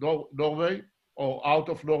Svalbard, Norway, or out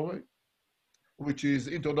of Norway, which is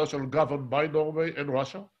international governed by Norway and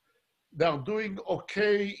Russia. They are doing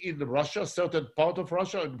okay in Russia, certain part of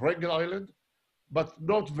Russia, in Wrangel Island, but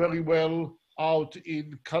not very well out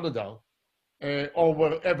in Canada, or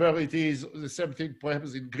wherever it is. The same thing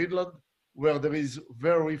perhaps in Greenland, where there is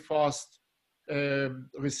very fast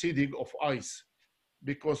receding of ice,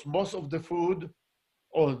 because most of the food,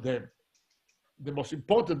 or the most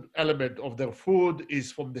important element of their food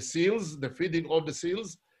is from the seals, the feeding on the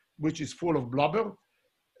seals, which is full of blubber,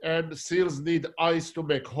 and seals need ice to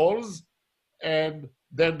make holes, and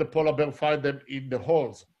then the polar bear find them in the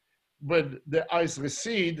holes. When the ice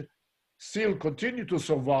recede, seals continue to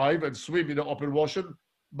survive and swim in the open ocean,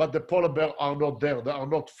 but the polar bear are not there. They are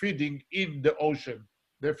not feeding in the ocean.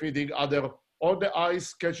 They're feeding either on the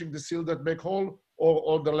ice, catching the seal that make hole, or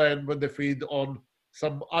on the land when they feed on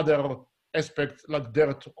some other aspect like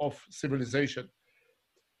dirt of civilization.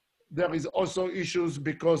 There is also issues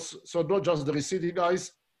because, so not just the receding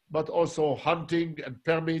ice, but also hunting and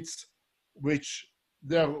permits, which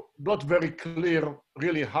they're not very clear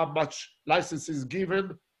really how much license is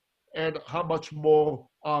given and how much more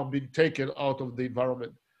are being taken out of the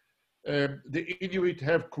environment. The Inuit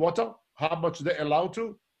have quota, how much they're allowed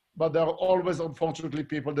to, but there are always, unfortunately,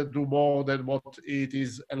 people that do more than what it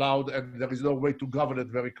is allowed, and there is no way to govern it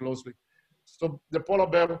very closely. So the polar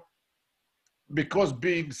bear, because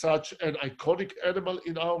being such an iconic animal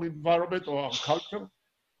in our environment or our culture,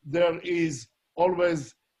 there is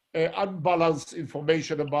always unbalanced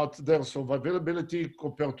information about their survivability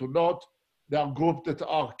compared to not. There are groups that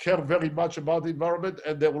care very much about the environment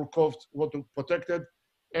and they will want to protect it.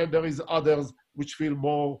 And there is others which feel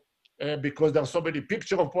more because there are so many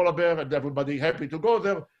pictures of polar bear and everybody happy to go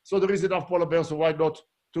there. So there is enough polar bears, so why not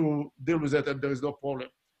to deal with it, and there is no problem.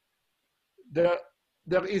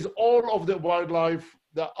 There is all of the wildlife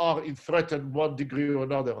that are in threat in one degree or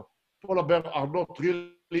another. Polar bears are not really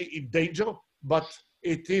in danger, but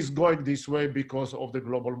it is going this way because of the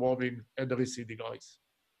global warming and the receding ice.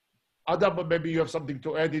 Adam, maybe you have something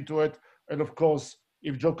to add into it. And of course,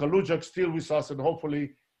 if Joe Kalujak still with us, and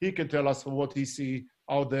hopefully he can tell us what he sees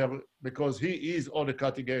out there, because he is on the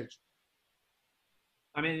cutting edge.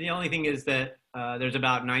 I mean, the only thing is that there's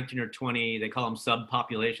about 19 or 20, they call them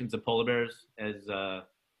subpopulations of polar bears, as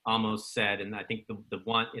Amos said. And I think the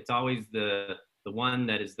one, it's always the one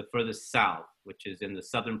that is the furthest south, which is in the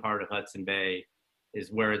southern part of Hudson Bay,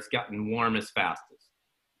 is where it's gotten warmest fastest.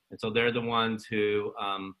 And so they're the ones who,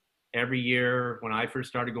 every year when I first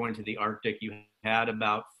started going to the Arctic, you had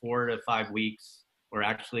about 4 to 5 weeks where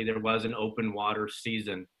actually there was an open water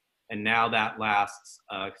season. And now that lasts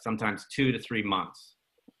sometimes 2 to 3 months.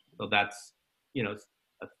 So that's, you know,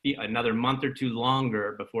 another month or two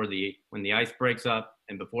longer before when the ice breaks up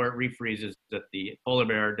and before it refreezes, that the polar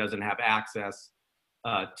bear doesn't have access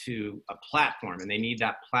to a platform. And they need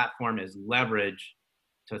that platform as leverage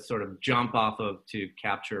to sort of jump off of to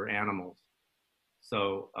capture animals.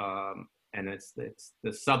 So, and it's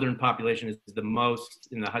the southern population is the most,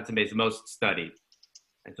 in the Hudson Bay, is the most studied.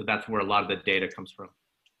 And so that's where a lot of the data comes from.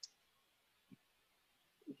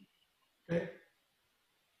 Okay.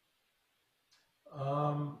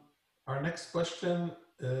 Our next question,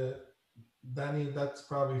 Dani, that's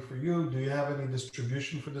probably for you. Do you have any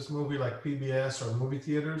distribution for this movie, like PBS or movie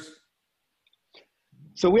theaters?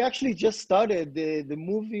 So we actually just started the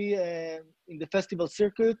movie in the festival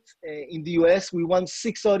circuit in the US. We won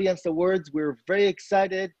 6 audience awards. We're very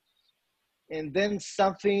excited. And then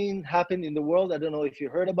something happened in the world. I don't know if you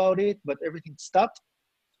heard about it, but everything stopped.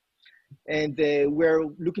 And we're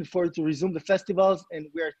looking forward to resume the festivals. And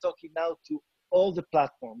we're talking now to all the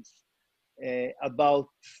platforms about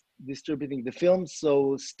distributing the film.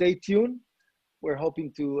 So stay tuned. We're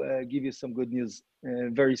hoping to give you some good news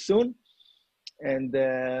very soon. And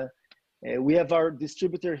we have our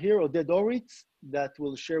distributor here, Oded Oritz, that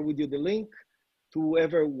will share with you the link to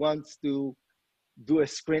whoever wants to do a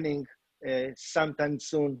screening sometime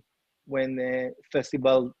soon when the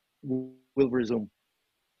festival will resume.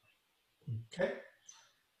 Okay.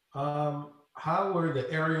 How were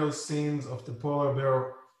the aerial scenes of the polar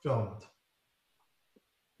bear filmed?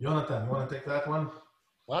 Yonatan, you want to take that one?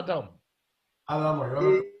 Adam or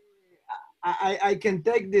Yonatan? I can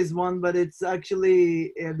take this one, but it's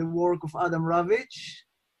actually the work of Adam Ravetch.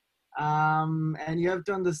 And you have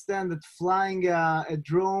to understand that flying a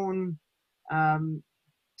drone 2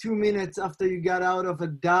 minutes after you got out of a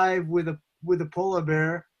dive with a polar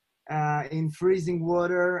bear in freezing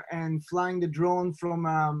water and flying the drone from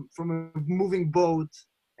a moving boat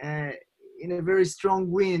in a very strong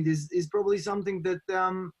wind is probably something that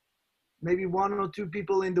maybe 1 or 2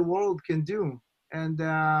 people in the world can do. And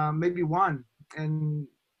maybe 1, and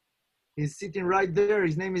he's sitting right there.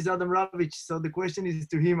 His name is Adam Ravetch. So the question is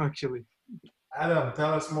to him, actually. Adam,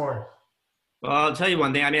 tell us more. Well, I'll tell you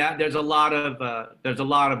one thing. I mean, there's a lot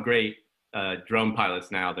of great drone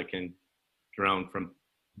pilots now that can drone from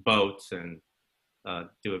boats and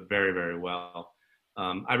do it very, very well.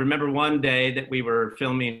 I remember one day that we were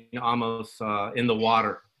filming Amos in the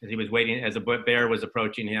water as he was waiting, as a bear was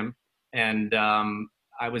approaching him, and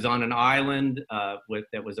I was on an island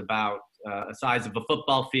that was about a size of a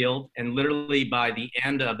football field. And literally by the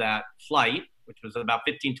end of that flight, which was about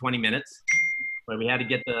 15, 20 minutes, where we had to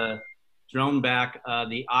get the drone back,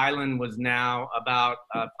 the island was now about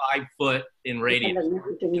 5 foot in radius.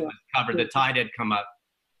 It was covered, the tide had come up.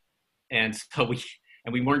 And so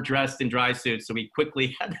we weren't dressed in dry suits, so we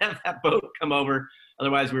quickly had to have that boat come over.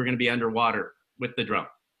 Otherwise we were gonna be underwater with the drone.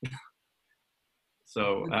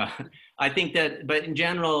 So I think that, but in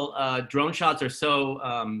general, drone shots are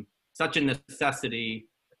such a necessity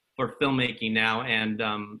for filmmaking now. And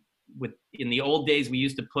in the old days, we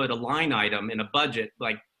used to put a line item in a budget,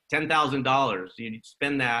 like $10,000. You'd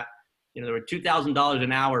spend that, you know, there were $2,000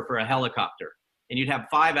 an hour for a helicopter, and you'd have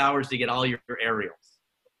 5 hours to get all your aerials.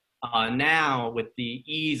 Now, with the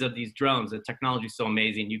ease of these drones, the technology is so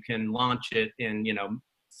amazing, you can launch it in, you know,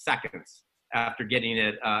 seconds after getting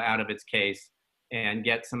it out of its case, and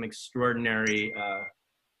get some extraordinary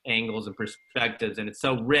angles and perspectives. And it's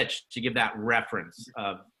so rich to give that reference,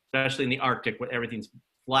 especially in the Arctic where everything's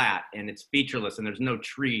flat and it's featureless and there's no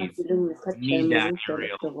trees. You need that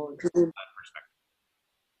aerial perspective.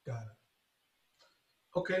 Got it.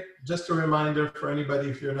 Okay, just a reminder for anybody,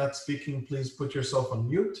 if you're not speaking, please put yourself on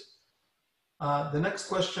mute. The next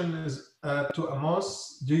question is to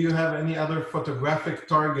Amos. Do you have any other photographic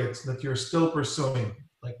targets that you're still pursuing?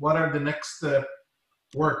 Like, what are the next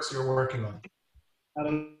works you're working on?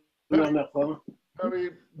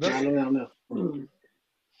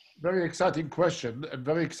 Very exciting question and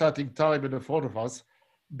very exciting time in front of us.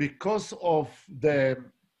 Because of the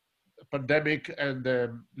pandemic and the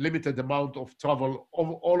limited amount of travel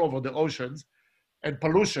all over the oceans and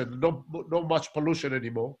pollution, not much pollution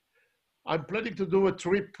anymore, I'm planning to do a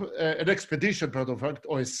trip, an expedition,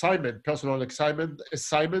 or assignment, personal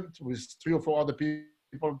assignment with 3 or 4 other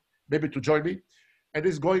people, maybe to join me. And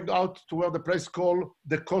it's going out to where the place called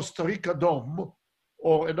the Costa Rica Dome,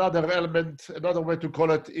 or another way to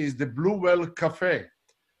call it is the Blue Whale Cafe,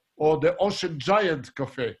 or the Ocean Giant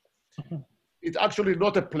Cafe. It's actually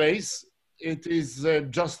not a place. It is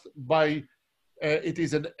just by, it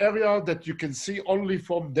is an area that you can see only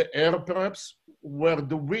from the air, perhaps, where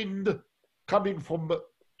the wind coming from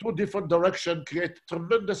 2 different directions create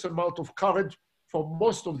tremendous amount of current for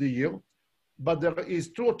most of the year. But there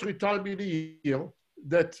is 2 or 3 times in a year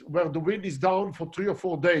that where the wind is down for 3 or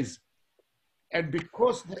 4 days. And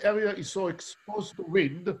because the area is so exposed to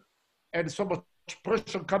wind and so much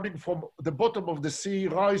pressure coming from the bottom of the sea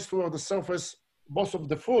rise toward the surface, most of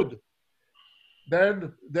the food,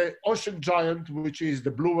 then the ocean giant, which is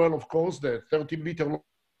the blue whale, of course, the 30-meter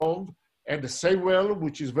long, and the same whale,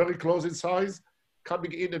 which is very close in size,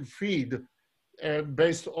 coming in and feed. And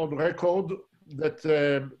based on record that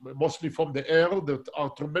mostly from the air, that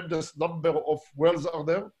are tremendous number of whales are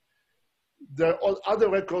there. The other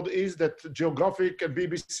record is that Geographic and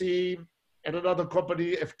BBC and another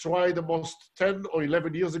company have tried almost 10 or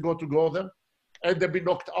 11 years ago to go there, and they've been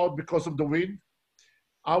knocked out because of the wind.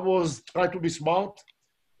 I was trying to be smart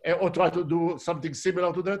or try to do something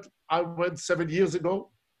similar to that. I went 7 years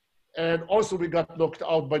ago, and also we got knocked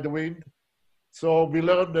out by the wind. So we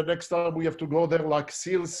learned the next time we have to go there like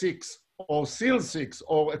SEAL 6 or SEAL 6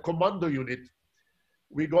 or a commando unit.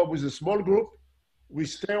 We go with a small group, we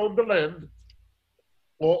stay on the land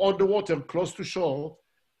or on the water close to shore.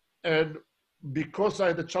 And because I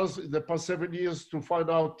had a chance in the past 7 years to find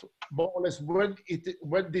out more or less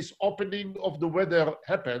when this opening of the weather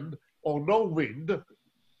happened or no wind,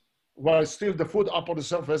 while still the food up on the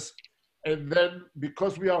surface. And then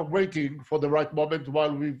because we are waiting for the right moment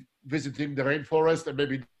while we're visiting the rainforest and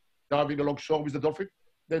maybe diving along shore with the dolphin,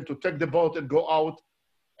 then to take the boat and go out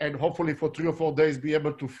and hopefully for 3 or 4 days be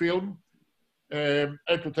able to film and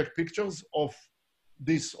to take pictures of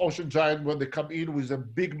this ocean giant when they come in with a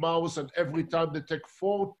big mouth, and every time they take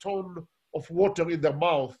 4 tons of water in their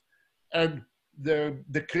mouth and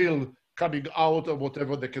the krill coming out or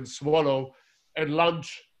whatever they can swallow and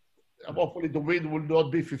launch. Hopefully the wind will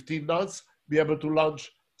not be 15 knots, be able to launch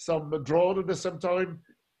some drone at the same time.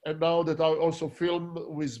 And now that I also film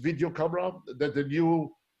with video camera, that the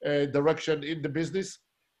new direction in the business.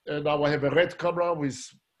 And now I have a red camera with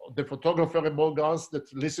the photographer among us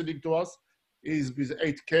that's listening to us, is with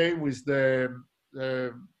 8K with the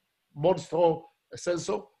Monstro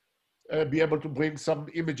sensor, be able to bring some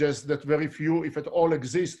images that very few, if at all,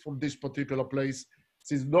 exist from this particular place,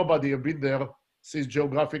 since nobody have been there since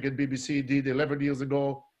Geographic and BBC did 11 years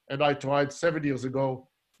ago, and I tried 7 years ago,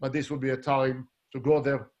 but this will be a time to go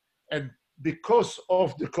there. And because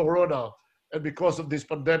of the corona and because of this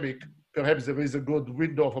pandemic, perhaps there is a good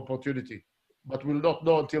window of opportunity, but we'll not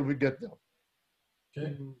know until we get there.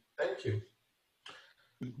 Okay, thank you.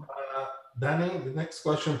 Dani, the next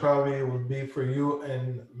question probably will be for you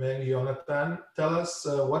and maybe Yonatan. Tell us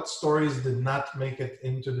what stories did not make it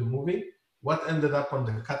into the movie? What ended up on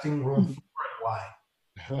the cutting room floor and why?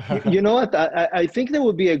 You know what? I think there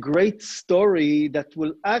will be a great story that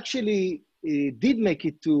will actually did make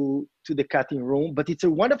it to the cutting room, but it's a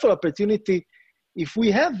wonderful opportunity if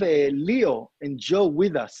we have Leo and Joe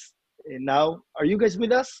with us now. Are you guys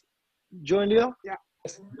with us, Joe and Leo? Yeah.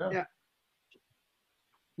 Yeah.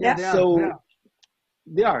 Yeah,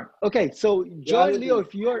 they are. Okay, so Joe and Leo,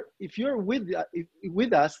 if you're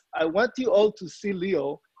with us, I want you all to see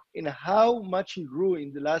Leo in how much he grew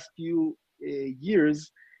in the last few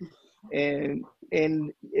years. And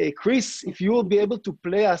Chris, if you will be able to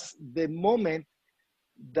play us the moment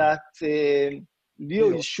that Leo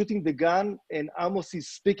is shooting the gun and Amos is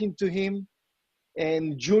speaking to him,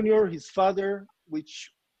 and Junior, his father, which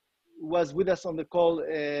was with us on the call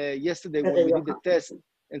yesterday when we did the test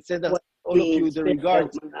and sent us all of you the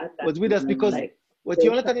regards, was with us because What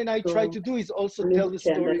Yonatan and I try to do is also tell the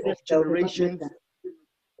story of generations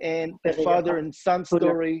and a father and son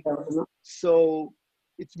story. So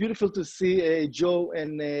it's beautiful to see Joe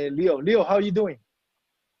and Leo. Leo, how are you doing?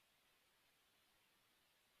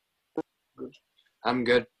 I'm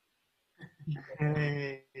good.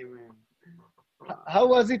 Hey, man. How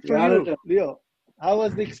was it for you, Leo? How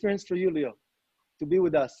was the experience for you, Leo, to be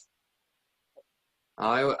with us?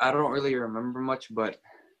 I don't really remember much, but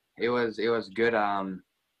it was good. That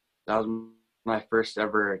was my first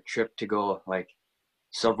ever trip to go like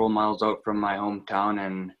several miles out from my hometown,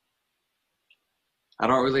 and I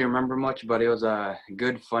don't really remember much, but it was a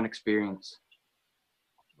good, fun experience.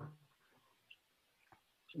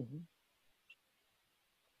 Mm-hmm.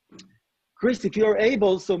 Chris, if you're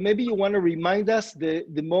able, so maybe you want to remind us the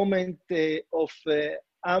moment of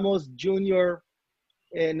Amos Jr.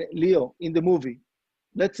 and Leo in the movie.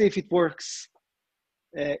 Let's see if it works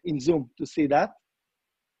in Zoom to see that.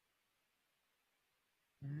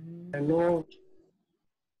 Hello.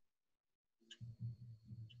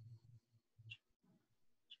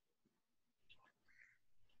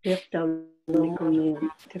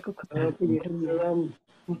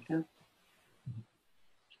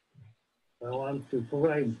 I want to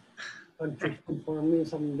provide country food for me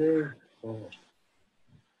someday. So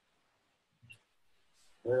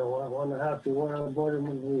I don't want to have to worry about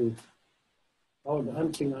him out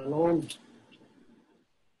hunting alone.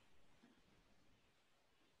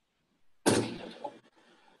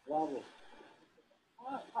 Bravo.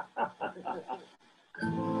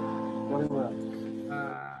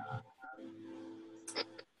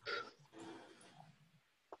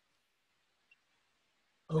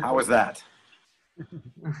 How was that?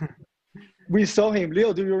 We saw him.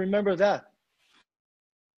 Leo, do you remember that?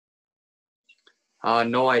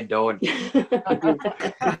 No, I don't.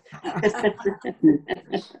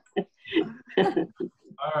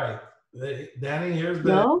 All right. Dani, here's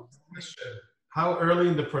the question. How early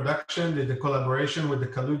in the production did the collaboration with the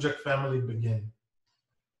Kalujak family begin?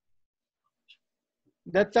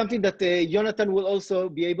 That's something that Yonatan will also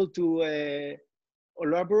be able to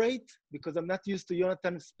elaborate, because I'm not used to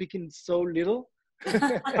Yonatan speaking so little.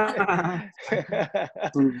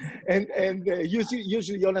 and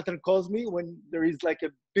usually Yonatan calls me when there is like a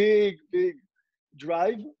big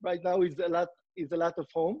drive. Right now is a lot of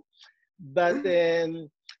home, but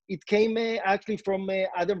it came actually from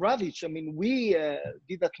Adam Ravetch. I mean, we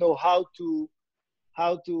did not know how to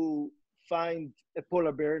find a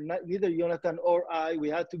polar bear. Neither Yonatan or I. We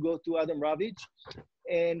had to go to Adam Ravetch,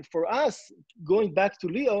 and for us, going back to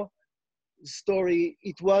Leo story,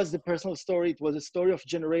 it was the personal story. It was a story of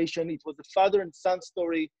generation. It was a father and son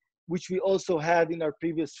story, which we also had in our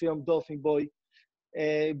previous film, Dolphin Boy.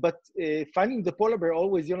 But finding the polar bear,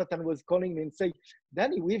 always Yonatan was calling me and saying,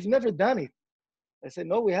 Dani, we've never done it. I said,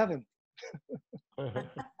 no, we haven't. I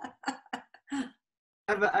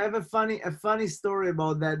have a funny story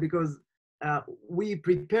about that, because we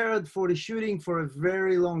prepared for the shooting for a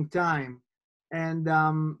very long time. And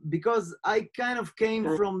because I kind of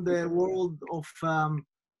came from the world of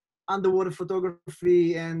underwater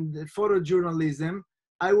photography and photojournalism,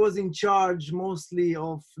 I was in charge mostly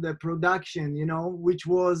of the production, which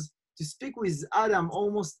was to speak with Adam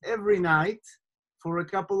almost every night for a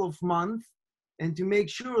couple of months, and to make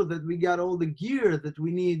sure that we got all the gear that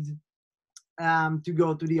we need to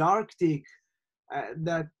go to the Arctic.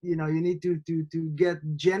 That you need to get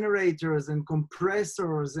generators and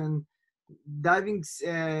compressors and diving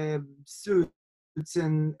suits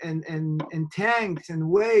and tanks and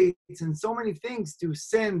weights and so many things to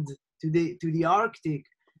send to the Arctic.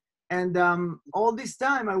 And all this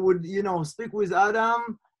time I would speak with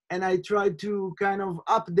Adam, and I tried to kind of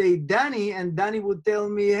update Dani, and Dani would tell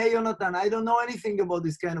me, hey Yonatan, I don't know anything about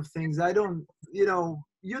these kind of things. I don't,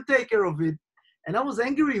 you take care of it. And I was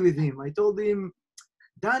angry with him. I told him,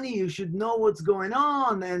 Dani, you should know what's going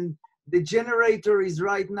on, and the generator is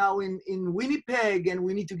right now in Winnipeg, and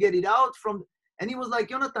we need to get it out from. And he was like,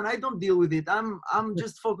 Yonatan, I don't deal with it. I'm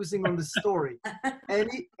just focusing on the story. And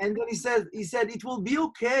then he said, it will be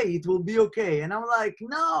okay. It will be okay. And I'm like,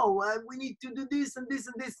 no, we need to do this and this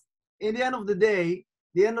and this. In the end of the day,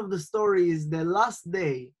 the end of the story is the last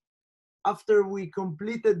day after we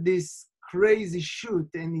completed this crazy shoot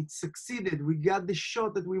and it succeeded. We got the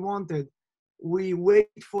shot that we wanted. We wait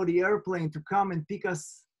for the airplane to come and pick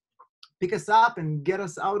us up and get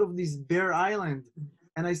us out of this bare island.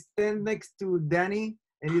 And I stand next to Dani,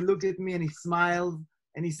 and he looked at me and he smiled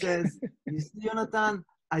and he says, you see, Yonatan,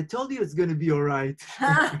 I told you it's going to be all right.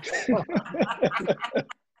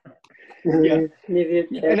 Yeah.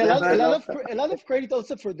 And a lot of credit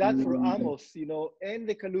also for that, for Amos, and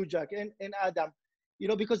the Kalujak and Adam,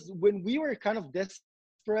 because when we were kind of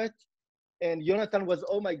desperate, and Yonatan was,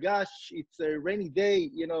 oh my gosh, it's a rainy day,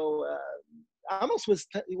 Amos was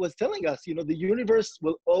telling us, the universe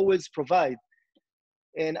will always provide.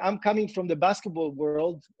 And I'm coming from the basketball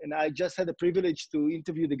world, and I just had the privilege to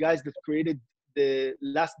interview the guys that created The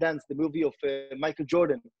Last Dance, the movie of Michael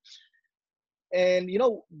Jordan. And,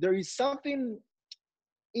 there is something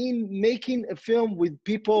in making a film with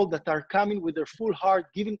people that are coming with their full heart,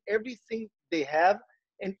 giving everything they have,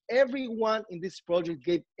 and everyone in this project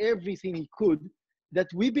gave everything he could, that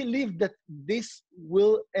we believe that this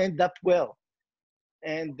will end up well.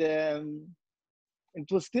 And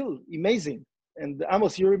it was still amazing. And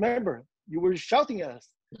Amos, you remember, you were shouting at us.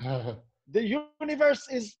 The universe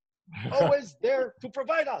is always there to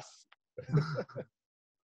provide us.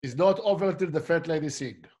 It's not over till the fat lady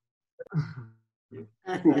sing.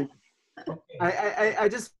 I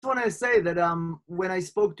just want to say that when I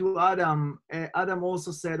spoke to Adam, Adam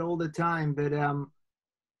also said all the time that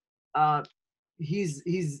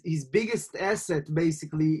his biggest asset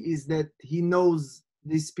basically is that he knows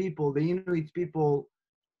these people, the Inuit people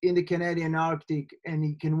in the Canadian Arctic, and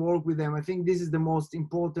he can work with them. I think this is the most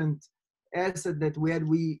important asset that we had.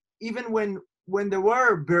 Even when there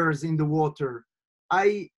were bears in the water,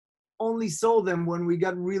 I only saw them when we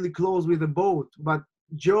got really close with the boat, but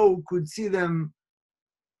Joe could see them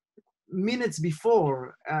minutes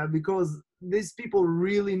before because these people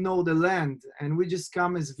really know the land, and we just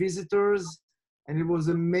come as visitors, and it was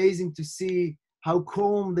amazing to see how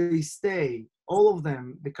calm they stay. All of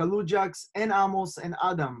them, the Kalujaks and Amos and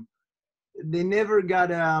Adam, they never got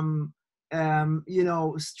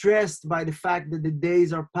stressed by the fact that the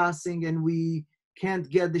days are passing and we can't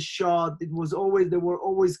get the shot. They were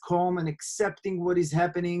always calm and accepting what is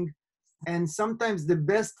happening. And sometimes the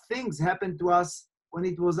best things happened to us when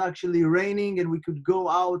it was actually raining and we could go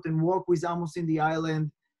out and walk with Amos in the island,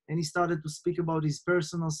 and he started to speak about his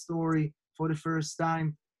personal story for the first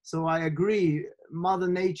time. So I agree, Mother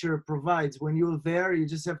Nature provides. When you're there, you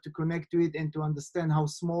just have to connect to it and to understand how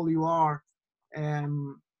small you are.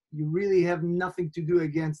 You really have nothing to do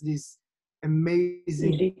against this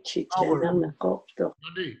amazing power.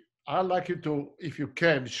 Dani, I'd like you to, if you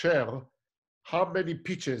can, share how many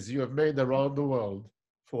pitches you have made around the world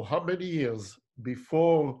for how many years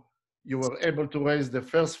before you were able to raise the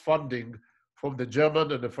first funding from the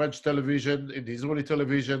German and the French television and the Israeli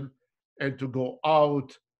television, and to go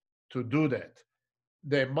out to do that.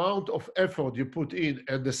 The amount of effort you put in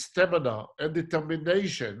and the stamina and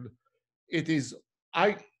determination, it is,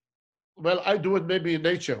 I do it maybe in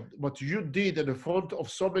nature, but you did in the front of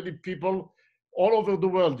so many people all over the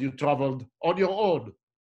world. You traveled on your own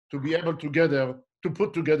to be able to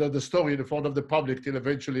put together the story in front of the public till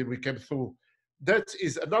eventually we came through. That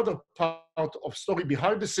is another part of story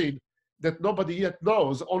behind the scene that nobody yet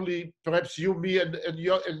knows. Only perhaps you, me, and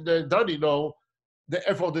Dani know the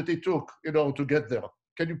effort that it took, to get there.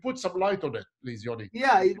 Can you put some light on it, please, Yoni?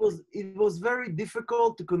 Yeah, it was very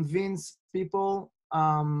difficult to convince people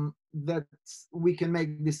that we can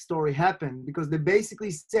make this story happen, because they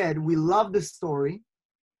basically said, we love the story,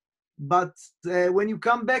 but when you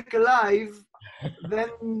come back alive, then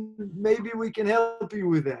maybe we can help you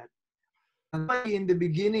with that. Nobody in the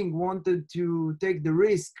beginning wanted to take the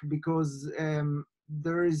risk because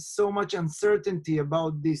there is so much uncertainty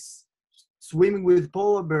about this swimming with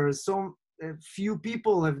polar bears. So few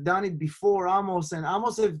people have done it before Amos, and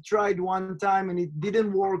Amos have tried one time and it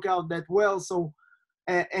didn't work out that well. So,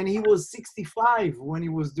 and he was 65 when he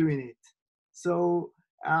was doing it. So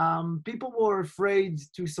people were afraid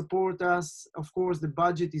to support us. Of course, the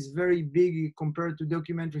budget is very big compared to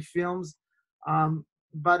documentary films.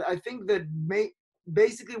 But I think that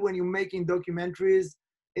basically when you're making documentaries,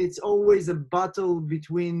 it's always a battle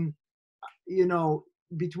between,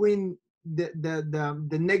 between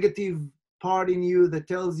the negative part in you that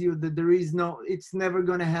tells you that it's never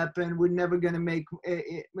going to happen. We're never going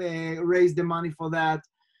to raise the money for that.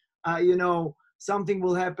 Something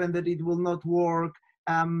will happen that it will not work.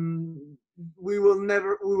 We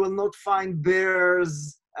will not find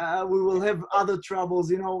bears. We will have other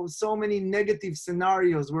troubles. So many negative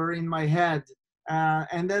scenarios were in my head.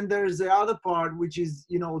 And then there's the other part, which is,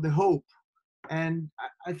 the hope. And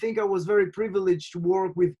I think I was very privileged to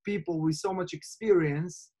work with people with so much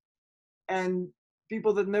experience and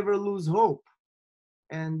people that never lose hope.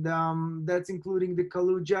 And that's including the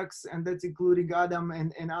Kalujaks, and that's including Adam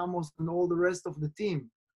and Amos and all the rest of the team,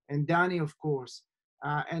 and Dani, of course.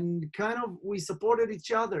 And kind of we supported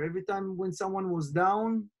each other. Every time when someone was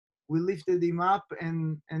down, we lifted him up,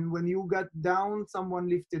 and when you got down, someone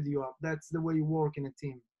lifted you up. That's the way you work in a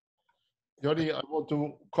team. Yoni, I want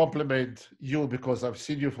to compliment you because I've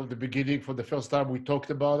seen you from the beginning, from the first time we talked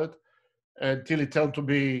about it, until it turned to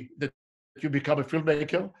be that you become a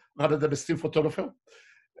filmmaker rather than a still photographer.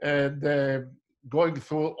 And going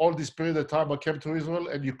through all this period of time I came to Israel,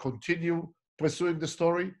 and you continue pursuing the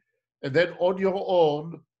story. And then on your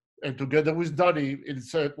own, and together with Dani, in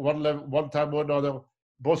one time or another,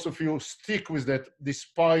 both of you stick with that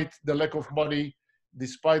despite the lack of money,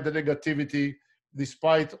 despite the negativity,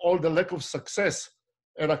 despite all the lack of success.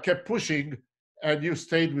 And I kept pushing, and you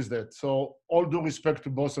stayed with that. So all due respect to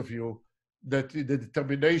both of you, that the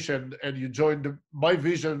determination, and you joined my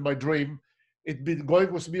vision, my dream. It's been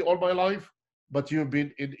going with me all my life, but you've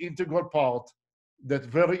been an integral part, that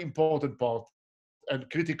very important part and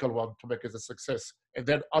critical one to make it a success. And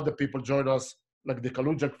then other people join us, like the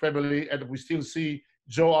Kalujak family, and we still see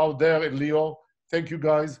Joe out there and Leo. Thank you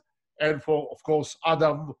guys. And for, of course,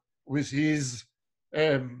 Adam with his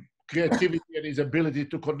creativity and his ability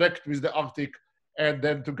to connect with the Arctic, and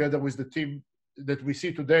then together with the team that we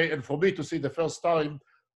see today. And for me to see the first time,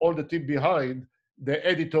 all the team behind, the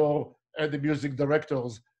editor and the music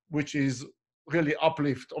directors, which is really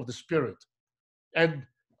uplift of the spirit. And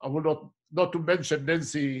I will not to mention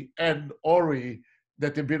Nancy and Ori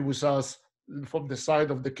that have been with us from the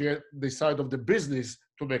side of the side of the business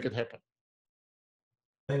to make it happen.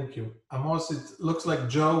 Thank you. Amos, it looks like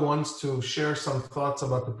Joe wants to share some thoughts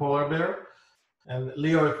about the polar bear. And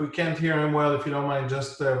Leo, if we can't hear him well, if you don't mind,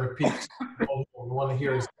 just repeat. We want to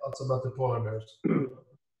hear his thoughts about the polar bears.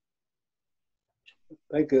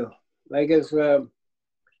 Thank you. I guess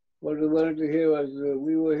what we wanted to hear was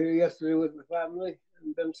we were here yesterday with the family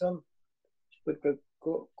and then some with the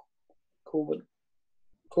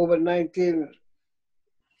COVID-19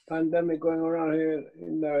 pandemic going around here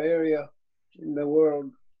in our area, in the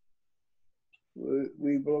world.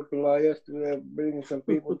 We broke the law yesterday of bringing some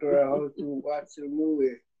people to our house to watch the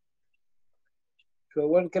movie. So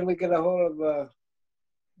when can we get a hold of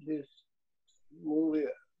this movie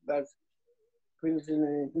that's finished in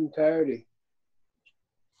its entirety?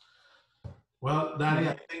 Well, Dani,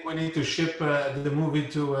 I think we need to ship the movie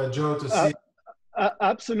to Joe to see.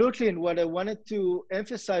 Absolutely. And what I wanted to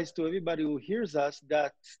emphasize to everybody who hears us,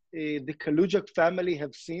 that the Kalujak family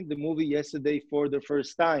have seen the movie yesterday for the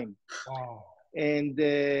first time. Wow. And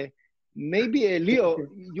maybe, Leo,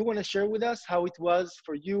 you want to share with us how it was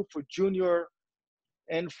for you, for Junior,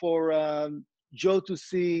 and for Joe to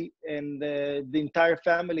see, and the entire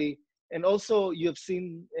family. And also, you have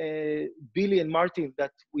seen Billy and Martin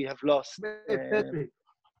that we have lost.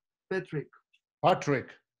 Patrick.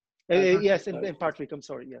 Yes, and Patrick, I'm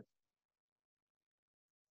sorry, yes.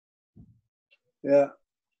 Yeah,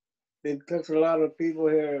 it took a lot of people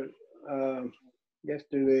here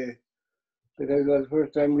yesterday, because it was the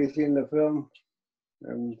first time we've seen the film.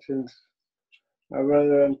 And since my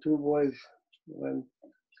brother and two boys went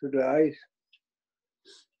to the ice,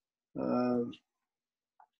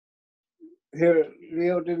 here,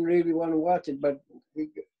 Leo didn't really want to watch it, but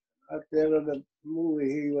at the end of the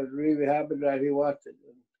movie, he was really happy that he watched it.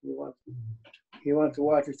 He wants to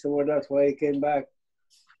watch it, so that's why he came back.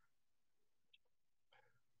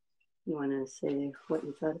 You want to say what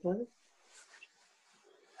you thought about it?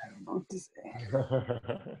 I don't know what to say.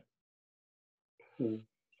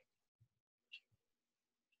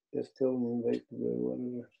 Just tell me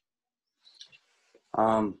whatever.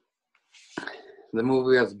 The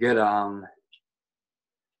movie was good. I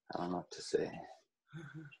don't know what to say.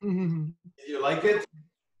 You like it?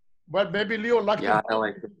 Well, maybe Leo liked I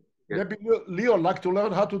like it. Maybe Leo like to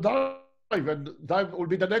learn how to dive, and dive will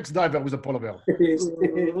be the next diver with a polar bear. It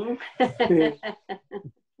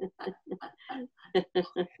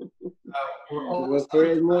was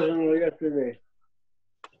very emotional yesterday.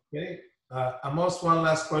 Okay. Amos, one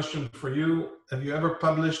last question for you. Have you ever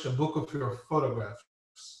published a book of your photographs?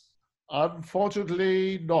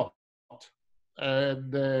 Unfortunately, not.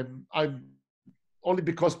 And I'm only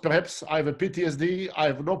because perhaps I have a PTSD. I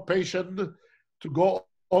have no patience to go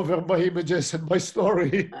over my images and my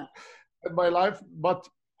story and my life. But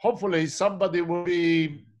hopefully somebody will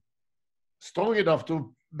be strong enough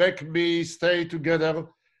to make me stay together.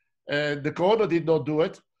 The corona did not do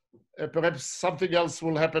it. Perhaps something else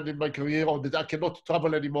will happen in my career, or that I cannot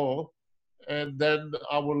travel anymore. And then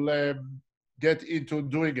I will get into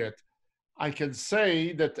doing it. I can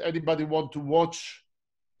say that anybody want to watch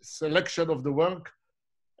selection of the work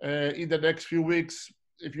in the next few weeks,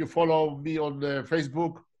 if you follow me on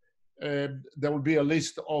Facebook, there will be a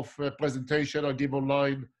list of presentation I give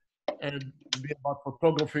online, and it will be about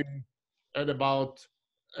photography and about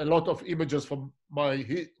a lot of images from my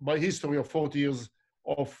history of 40 years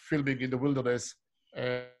of filming in the wilderness.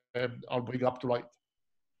 I'll bring up to light.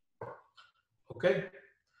 Okay.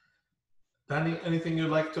 Dani, anything you'd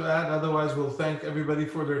like to add? Otherwise, we'll thank everybody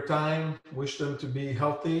for their time, wish them to be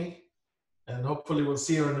healthy, and hopefully we'll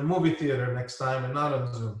see you in the movie theater next time and not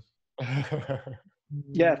on Zoom.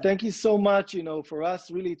 Yeah, thank you so much. For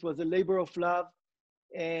us, really, it was a labor of love.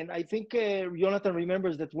 And I think Yonatan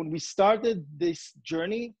remembers that when we started this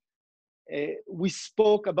journey, we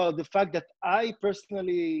spoke about the fact that I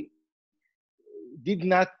personally did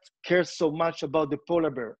not care so much about the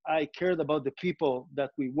polar bear. I cared about the people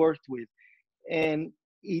that we worked with. And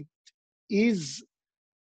it is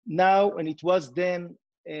now, and it was then,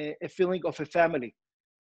 a feeling of a family.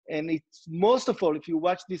 And it's most of all, if you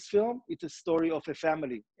watch this film, it's a story of a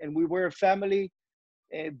family. And we were a family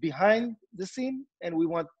behind the scene, and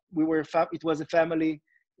it was a family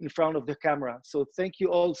in front of the camera. So thank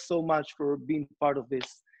you all so much for being part of this.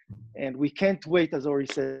 And we can't wait, as Ori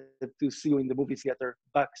said, to see you in the movie theater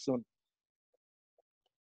back soon.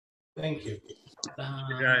 Thank you.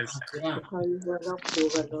 You guys.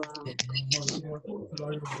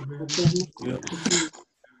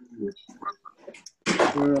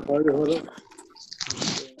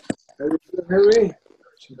 Henry?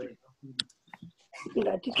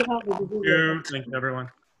 Thank you, everyone.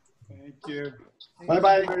 Thank you.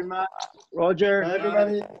 Bye-bye. Very much. Roger. Bye,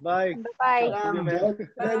 everybody. Bye. Bye.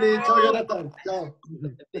 Danny, ciao, Yonatan. Ciao.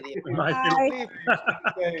 Bye.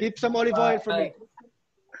 Keep some olive oil for me.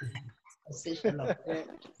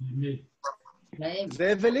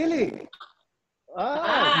 זה ולילי.